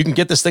 if you can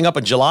get this thing up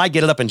in July,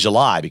 get it up in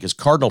July, because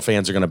Cardinal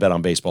fans are going to bet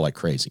on baseball like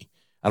crazy.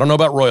 I don't know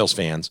about Royals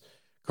fans.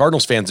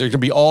 Cardinals fans, there's going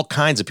to be all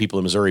kinds of people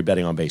in Missouri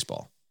betting on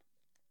baseball.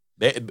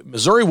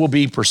 Missouri will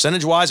be,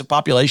 percentage-wise of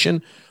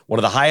population, one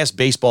of the highest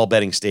baseball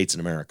betting states in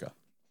America.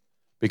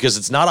 Because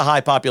it's not a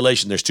high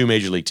population, there's 2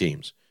 major league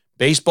teams.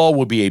 Baseball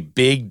will be a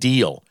big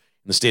deal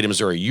in the state of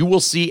Missouri. You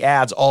will see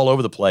ads all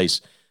over the place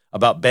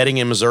about betting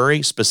in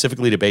Missouri,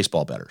 specifically to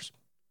baseball bettors.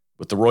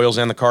 With the Royals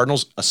and the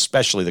Cardinals,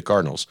 especially the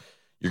Cardinals,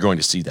 you're going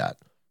to see that.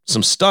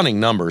 Some stunning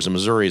numbers, and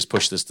Missouri has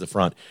pushed this to the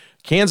front.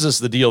 Kansas,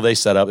 the deal they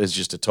set up is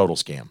just a total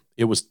scam.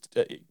 It was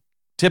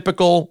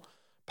typical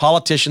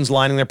politicians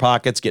lining their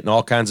pockets, getting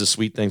all kinds of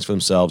sweet things for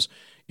themselves.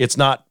 It's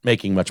not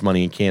making much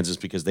money in Kansas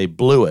because they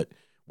blew it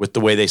with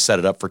the way they set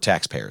it up for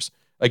taxpayers.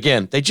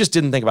 Again, they just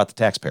didn't think about the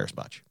taxpayers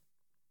much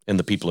and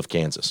the people of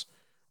Kansas,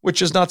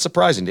 which is not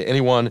surprising to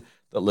anyone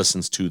that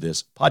listens to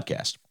this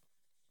podcast.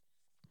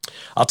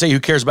 I'll tell you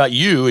who cares about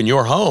you and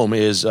your home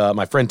is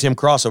my friend Tim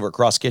Cross over at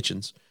Cross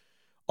Kitchens,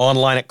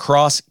 online at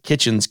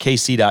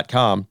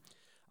crosskitchenskc.com.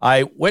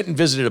 I went and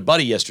visited a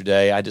buddy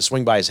yesterday. I had to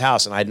swing by his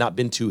house, and I had not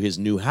been to his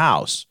new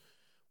house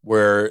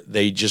where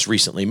they just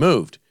recently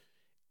moved.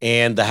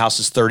 And the house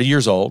is 30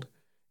 years old.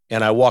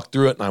 And I walked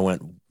through it and I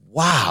went,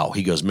 wow.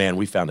 He goes, man,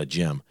 we found a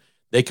gem.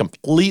 They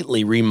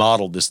completely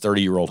remodeled this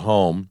 30-year-old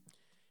home.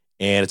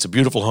 And it's a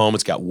beautiful home.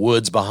 It's got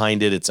woods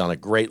behind it. It's on a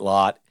great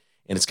lot.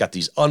 And it's got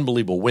these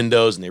unbelievable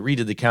windows. And they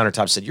redid the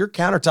countertops. Said, your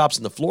countertops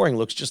and the flooring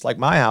looks just like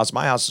my house.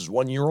 My house is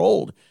 1 year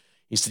old.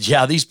 He said,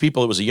 yeah, these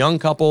people, it was a young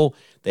couple.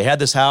 They had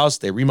this house.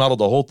 They remodeled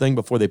the whole thing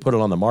before they put it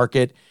on the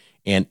market.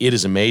 And it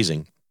is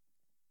amazing.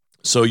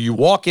 So you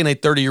walk in a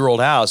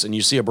 30-year-old house and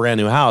you see a brand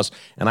new house,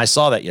 and I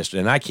saw that yesterday,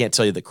 and I can't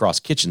tell you that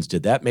Cross Kitchens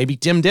did that. Maybe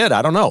Tim did.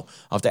 I don't know.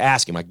 I'll have to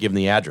ask him. I give him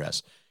the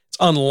address. It's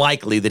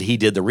unlikely that he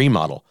did the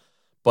remodel,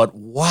 but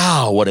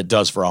wow, what it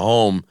does for a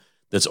home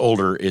that's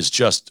older is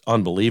just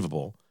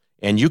unbelievable.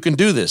 And you can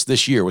do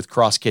this year with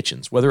Cross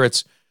Kitchens, whether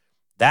it's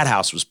that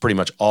house was pretty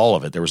much all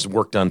of it. There was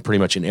work done pretty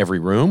much in every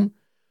room,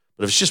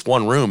 but if it's just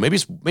one room, maybe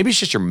it's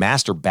just your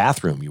master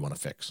bathroom you want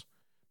to fix.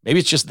 Maybe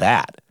it's just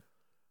that.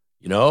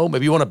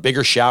 Maybe you want a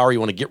bigger shower, you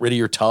want to get rid of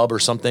your tub or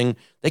something.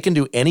 They can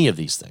do any of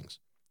these things.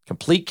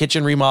 Complete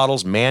kitchen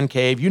remodels, man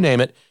cave, you name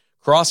it.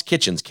 Cross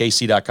Kitchens,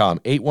 KC.com,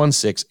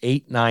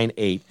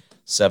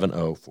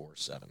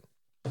 816-898-7047.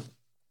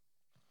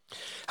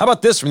 How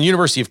about this from the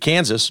University of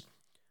Kansas?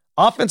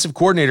 Offensive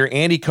coordinator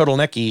Andy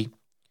Kotelnicki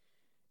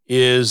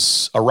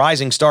is a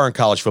rising star in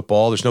college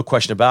football. There's no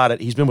question about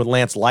it. He's been with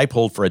Lance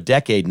Leipold for a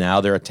decade now.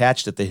 They're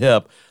attached at the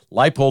hip.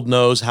 Leipold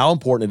knows how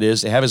important it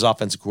is to have his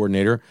offensive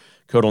coordinator,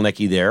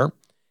 Kotelnicki, there,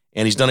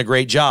 and he's done a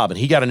great job, and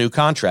he got a new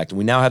contract, and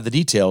we now have the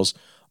details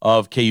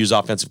of KU's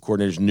offensive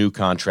coordinator's new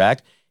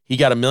contract. He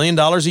got $1 million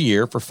a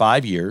year for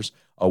 5 years,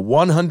 a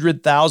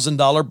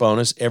 $100,000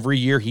 bonus every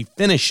year he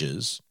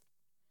finishes,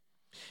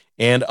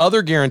 and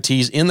other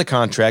guarantees in the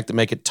contract that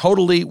make it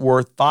totally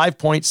worth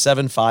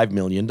 $5.75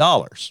 million.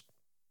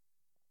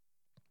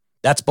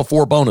 That's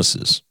before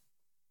bonuses.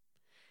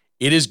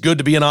 It is good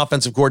to be an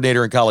offensive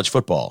coordinator in college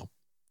football.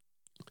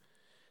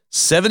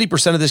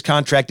 70% of this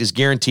contract is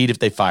guaranteed if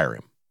they fire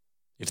him.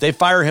 If they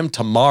fire him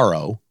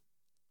tomorrow,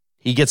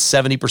 he gets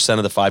 70%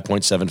 of the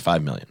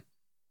 $5.75 million.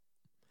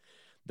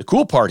 The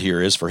cool part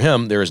here is for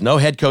him, there is no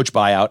head coach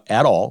buyout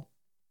at all,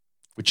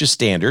 which is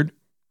standard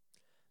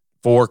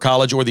for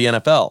college or the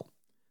NFL.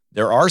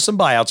 There are some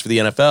buyouts for the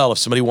NFL. If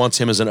somebody wants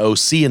him as an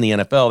OC in the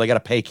NFL, they got to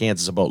pay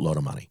Kansas a boatload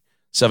of money,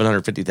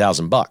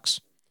 $750,000.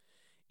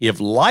 If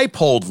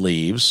Leipold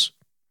leaves,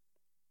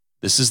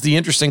 this is the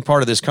interesting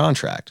part of this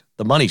contract.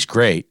 The money's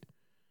great,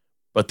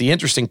 but the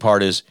interesting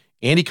part is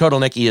Andy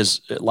Kotelnicki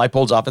is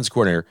Leipold's offensive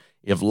coordinator.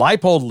 If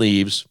Leipold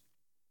leaves,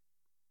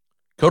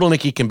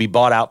 Kotelnicki can be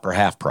bought out for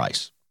half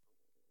price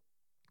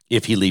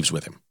if he leaves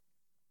with him.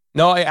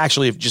 No,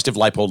 actually, if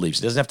Leipold leaves.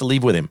 He doesn't have to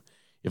leave with him.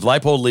 If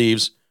Leipold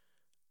leaves,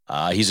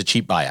 he's a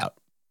cheap buyout.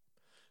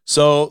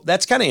 So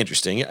that's kind of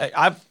interesting.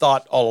 I've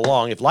thought all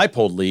along, if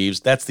Leipold leaves,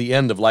 that's the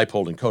end of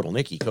Leipold and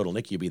Kotelnicki.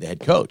 Kotelnicki will be the head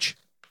coach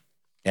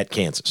at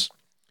Kansas.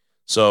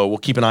 So we'll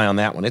keep an eye on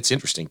that one. It's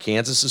interesting.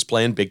 Kansas is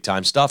playing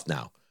big-time stuff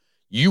now.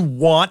 You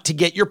want to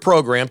get your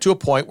program to a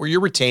point where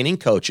you're retaining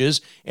coaches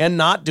and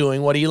not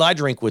doing what Eli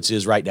Drinkwitz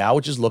is right now,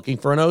 which is looking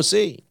for an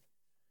OC.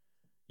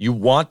 You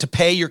want to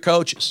pay your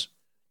coaches.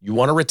 You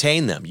want to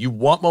retain them. You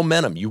want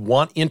momentum. You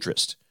want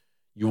interest.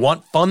 You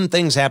want fun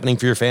things happening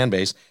for your fan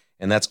base,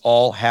 and that's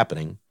all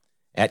happening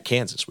at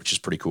Kansas, which is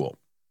pretty cool.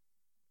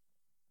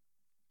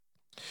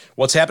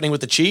 What's happening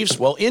with the Chiefs?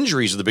 Well,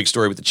 injuries are the big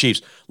story with the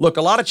Chiefs. Look,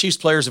 a lot of Chiefs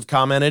players have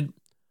commented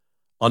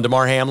on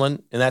Damar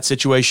Hamlin in that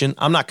situation.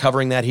 I'm not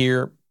covering that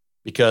here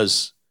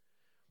because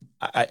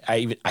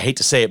I hate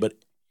to say it, but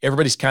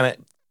everybody's kind of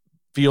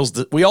feels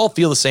that we all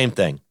feel the same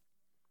thing.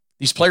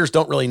 These players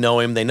don't really know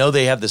him. They know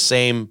they have the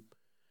same,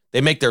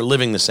 they make their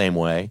living the same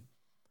way,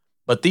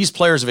 but these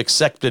players have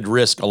accepted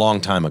risk a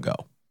long time ago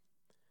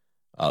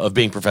of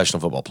being professional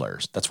football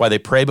players. That's why they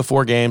pray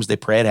before games, they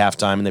pray at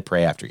halftime, and they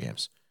pray after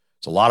games.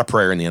 It's a lot of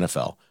prayer in the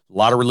NFL, a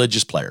lot of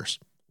religious players,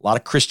 a lot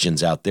of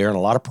Christians out there, and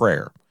a lot of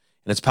prayer.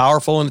 And it's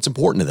powerful and it's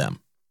important to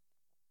them.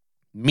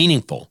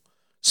 Meaningful,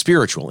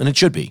 spiritual, and it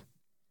should be.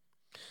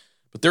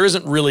 But there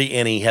isn't really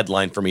any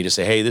headline for me to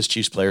say, hey, this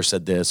Chiefs player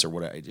said this or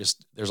what.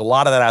 There's a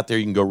lot of that out there.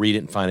 You can go read it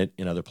and find it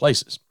in other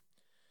places.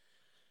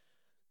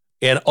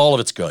 And all of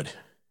it's good.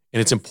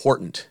 And it's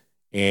important.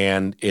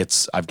 And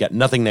I've got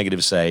nothing negative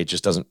to say. It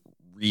just doesn't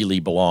really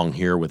belong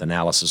here with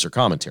analysis or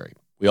commentary.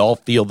 We all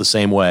feel the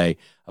same way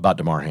about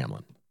Damar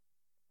Hamlin.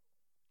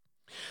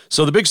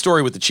 So the big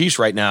story with the Chiefs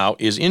right now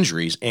is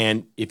injuries.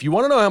 And if you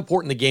want to know how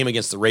important the game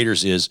against the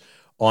Raiders is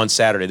on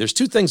Saturday, there's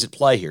two things at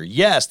play here.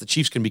 Yes, the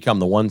Chiefs can become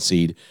the 1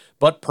 seed,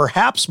 but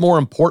perhaps more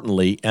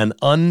importantly and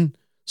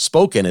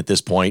unspoken at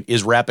this point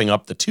is wrapping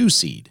up the 2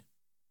 seed.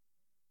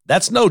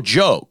 That's no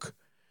joke.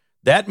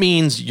 That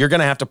means you're going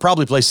to have to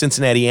probably play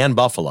Cincinnati and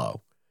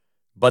Buffalo,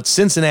 but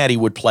Cincinnati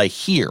would play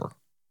here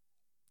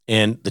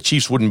and the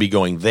Chiefs wouldn't be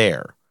going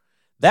there.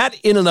 That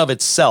in and of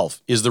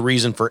itself is the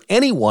reason for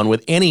anyone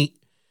with any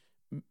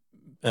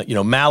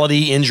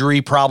malady,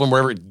 injury, problem,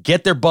 wherever,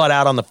 get their butt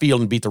out on the field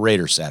and beat the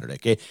Raiders Saturday,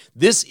 okay?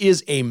 This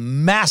is a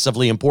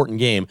massively important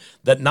game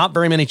that not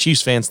very many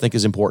Chiefs fans think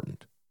is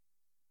important.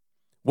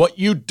 What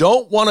you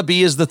don't want to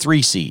be is the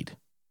 3 seed.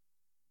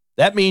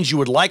 That means you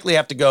would likely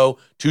have to go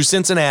to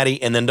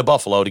Cincinnati and then to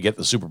Buffalo to get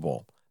the Super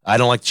Bowl. I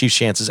don't like the Chiefs'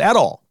 chances at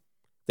all.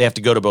 They have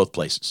to go to both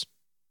places.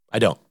 I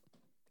don't.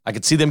 I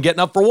could see them getting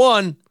up for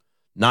 1,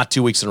 not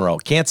 2 weeks in a row.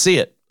 Can't see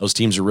it. Those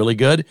teams are really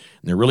good, and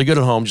they're really good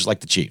at home, just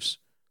like the Chiefs.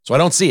 So I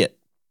don't see it.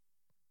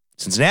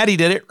 Cincinnati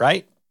did it,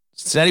 right?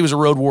 Cincinnati was a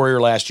road warrior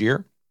last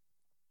year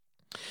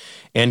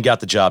and got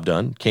the job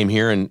done, came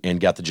here and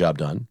got the job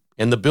done.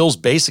 And the Bills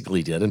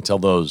basically did until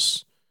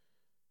those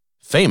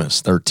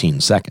famous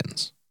 13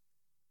 seconds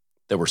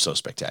that were so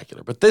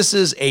spectacular. But this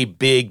is a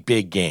big,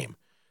 big game.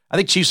 I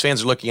think Chiefs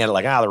fans are looking at it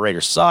like, the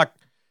Raiders suck.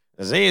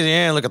 It's easy.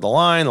 Yeah, look at the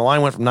line. The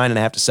line went from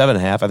 9.5 to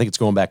 7.5. I think it's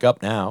going back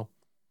up now.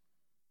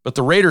 But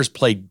the Raiders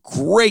played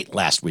great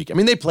last week. I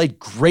mean, they played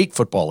great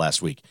football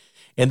last week.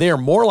 And they are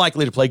more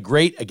likely to play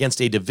great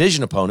against a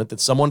division opponent than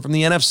someone from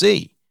the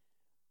NFC.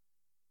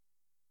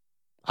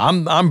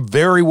 I'm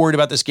very worried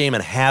about this game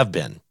and have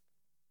been.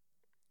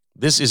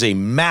 This is a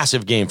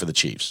massive game for the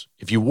Chiefs.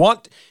 If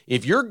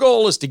your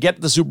goal is to get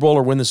to the Super Bowl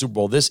or win the Super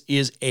Bowl, this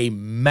is a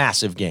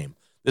massive game.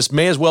 This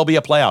may as well be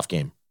a playoff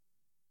game.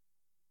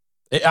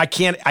 I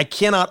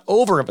cannot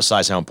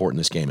overemphasize how important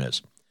this game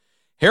is.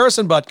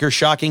 Harrison Butker,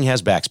 shocking,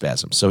 has back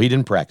spasms, so he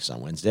didn't practice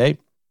on Wednesday.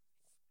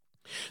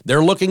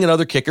 They're looking at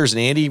other kickers, and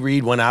Andy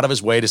Reid went out of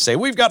his way to say,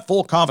 we've got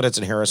full confidence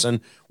in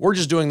Harrison. We're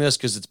just doing this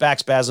because it's back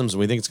spasms, and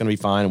we think it's going to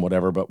be fine and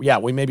whatever. But, yeah,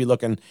 we may be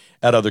looking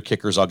at other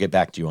kickers. I'll get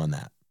back to you on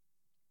that.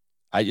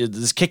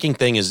 This kicking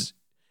thing is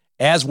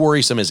as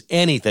worrisome as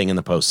anything in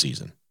the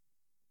postseason.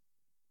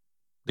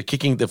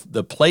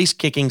 The place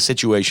kicking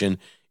situation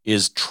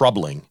is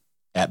troubling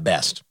at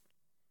best.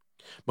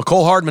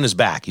 Mecole Hardman is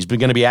back. He's going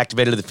to be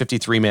activated to the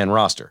 53-man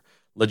roster.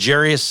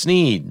 L'Jarius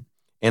Sneed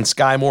and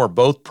Sky Moore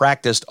both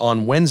practiced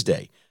on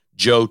Wednesday.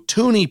 Joe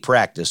Thuney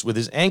practiced with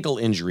his ankle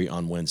injury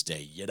on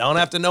Wednesday. You don't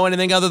have to know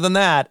anything other than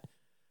that.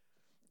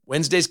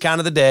 Wednesday's kind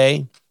of the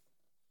day.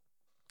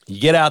 You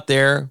get out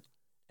there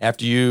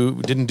after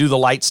you didn't do the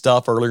light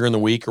stuff earlier in the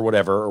week or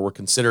whatever, or were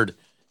considered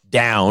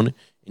down,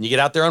 and you get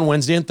out there on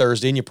Wednesday and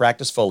Thursday and you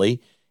practice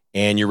fully,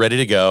 and you're ready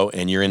to go,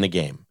 and you're in the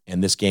game.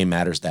 And this game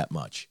matters that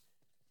much.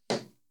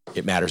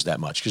 It matters that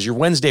much because your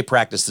Wednesday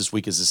practice this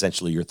week is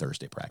essentially your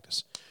Thursday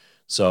practice.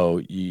 So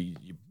you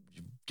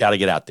got to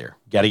get out there.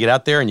 You got to get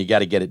out there and you got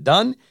to get it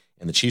done.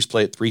 And the Chiefs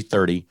play at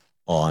 3:30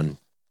 on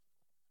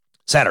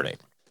Saturday.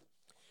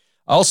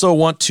 I also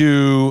want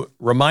to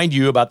remind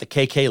you about the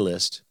KK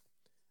list.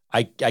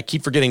 I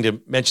keep forgetting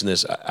to mention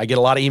this. I get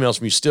a lot of emails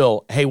from you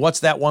still. Hey, what's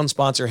that one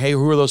sponsor? Hey,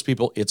 who are those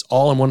people? It's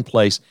all in one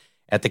place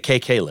at the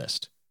KK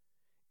list.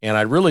 And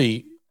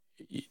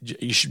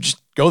you should just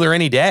go there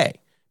any day.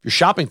 If you're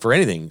shopping for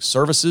anything,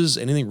 services,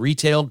 anything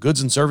retail, goods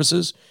and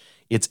services,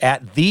 it's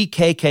at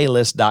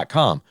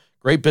thekklist.com.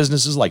 Great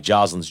businesses like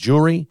Joslin's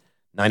Jewelry,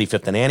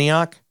 95th and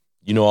Antioch.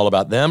 You know all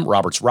about them.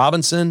 Roberts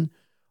Robinson,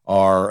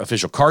 our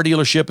official car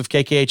dealership of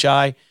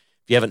KKHI.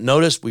 If you haven't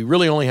noticed, we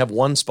really only have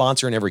one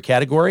sponsor in every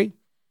category.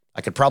 I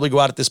could probably go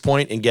out at this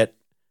point and get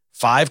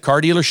 5 car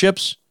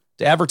dealerships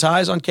to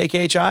advertise on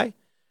KKHI.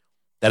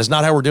 That is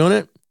not how we're doing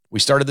it. We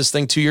started this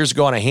thing 2 years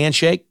ago on a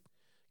handshake.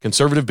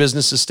 Conservative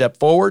businesses stepped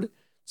forward,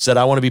 said,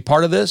 I want to be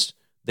part of this.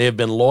 They have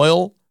been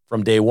loyal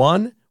from day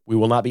one. We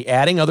will not be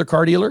adding other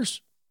car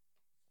dealers.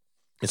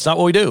 It's not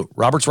what we do.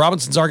 Roberts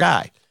Robinson's our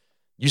guy.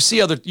 You see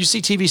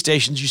TV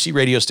stations, you see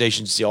radio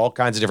stations, you see all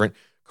kinds of different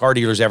car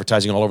dealers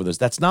advertising all over this.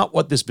 That's not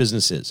what this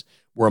business is.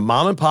 We're a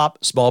mom and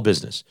pop small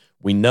business.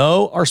 We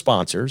know our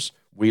sponsors.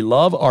 We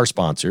love our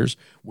sponsors.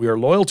 We are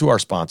loyal to our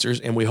sponsors,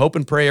 and we hope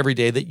and pray every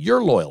day that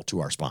you're loyal to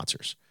our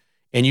sponsors.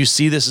 And you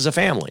see this as a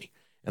family.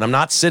 And I'm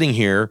not sitting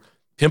here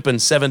pimping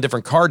 7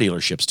 different car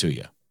dealerships to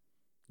you.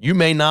 You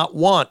may not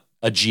want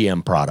a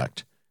GM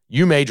product.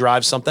 You may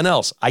drive something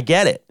else. I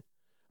get it.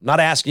 I'm not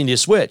asking you to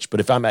switch,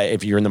 but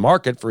if you're in the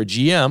market for a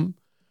GM,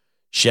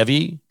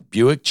 Chevy,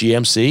 Buick,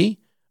 GMC,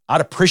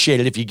 I'd appreciate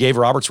it if you gave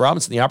Roberts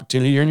Robinson the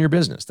opportunity in your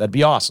business. That'd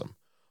be awesome.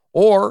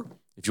 Or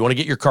if you want to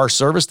get your car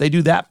serviced, they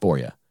do that for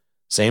you.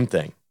 Same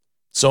thing.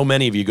 So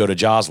many of you go to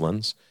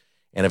Joslin's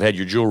and have had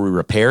your jewelry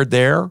repaired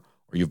there, or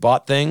you've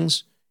bought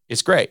things.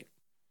 It's great.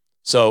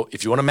 So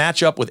if you want to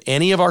match up with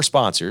any of our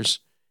sponsors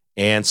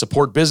and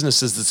support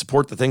businesses that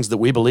support the things that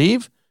we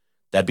believe,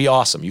 that'd be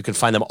awesome. You can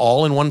find them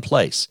all in one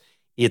place.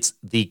 It's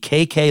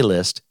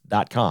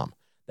thekklist.com.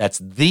 That's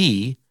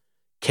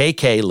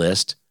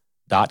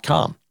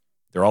thekklist.com.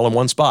 They're all in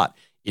one spot.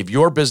 If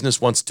your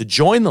business wants to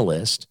join the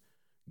list,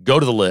 go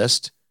to the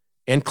list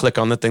and click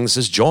on the thing that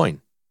says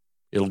join.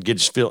 It'll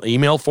get you an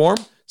email form,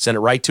 send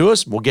it right to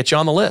us, and we'll get you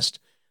on the list.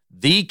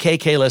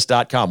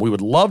 Thekklist.com. We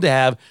would love to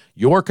have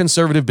your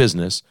conservative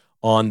business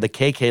on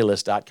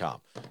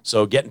thekklist.com.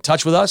 So get in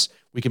touch with us.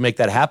 We can make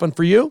that happen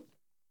for you.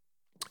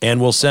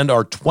 And we'll send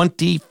our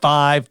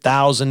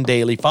 25,000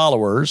 daily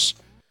followers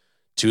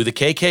to the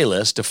KK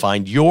list to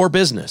find your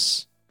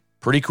business.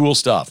 Pretty cool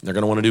stuff. And they're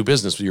going to want to do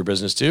business with your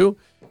business too,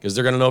 because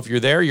they're going to know if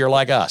you're there, you're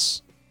like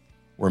us.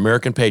 We're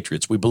American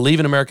patriots. We believe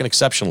in American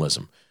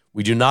exceptionalism.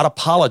 We do not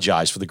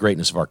apologize for the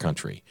greatness of our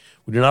country.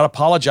 We do not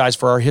apologize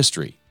for our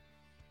history.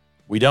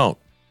 We don't.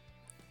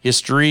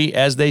 History,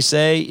 as they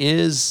say,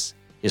 is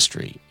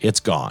history.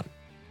 It's gone.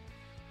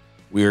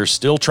 We're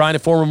still trying to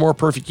form a more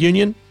perfect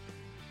union.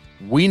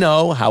 We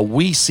know how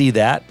we see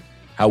that,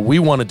 how we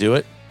want to do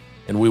it,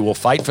 and we will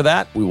fight for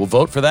that. We will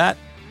vote for that.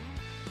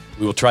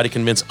 We will try to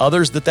convince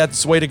others that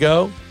that's the way to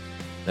go.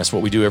 That's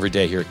what we do every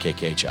day here at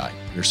KKHI.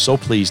 We're so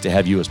pleased to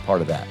have you as part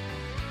of that.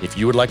 If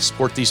you would like to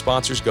support these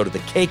sponsors, go to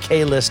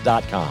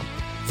thekklist.com.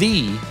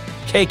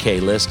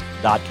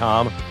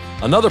 Thekklist.com.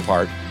 Another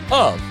part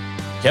of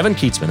Kevin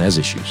Kietzman Has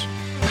Issues.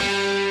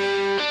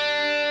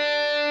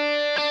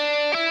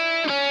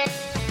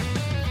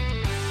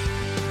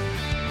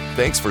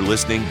 Thanks for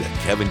listening to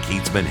Kevin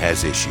Kietzman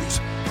Has Issues,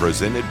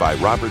 presented by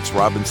Roberts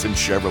Robinson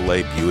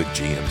Chevrolet Buick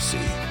GMC.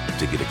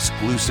 To get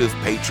exclusive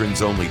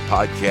patrons-only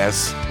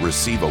podcasts,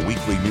 receive a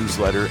weekly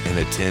newsletter, and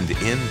attend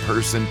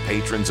in-person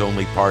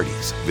patrons-only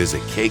parties,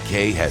 visit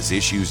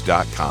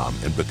kkhasissues.com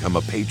and become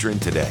a patron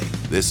today.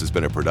 This has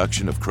been a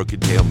production of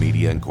Crooked Tail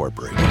Media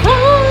Incorporated.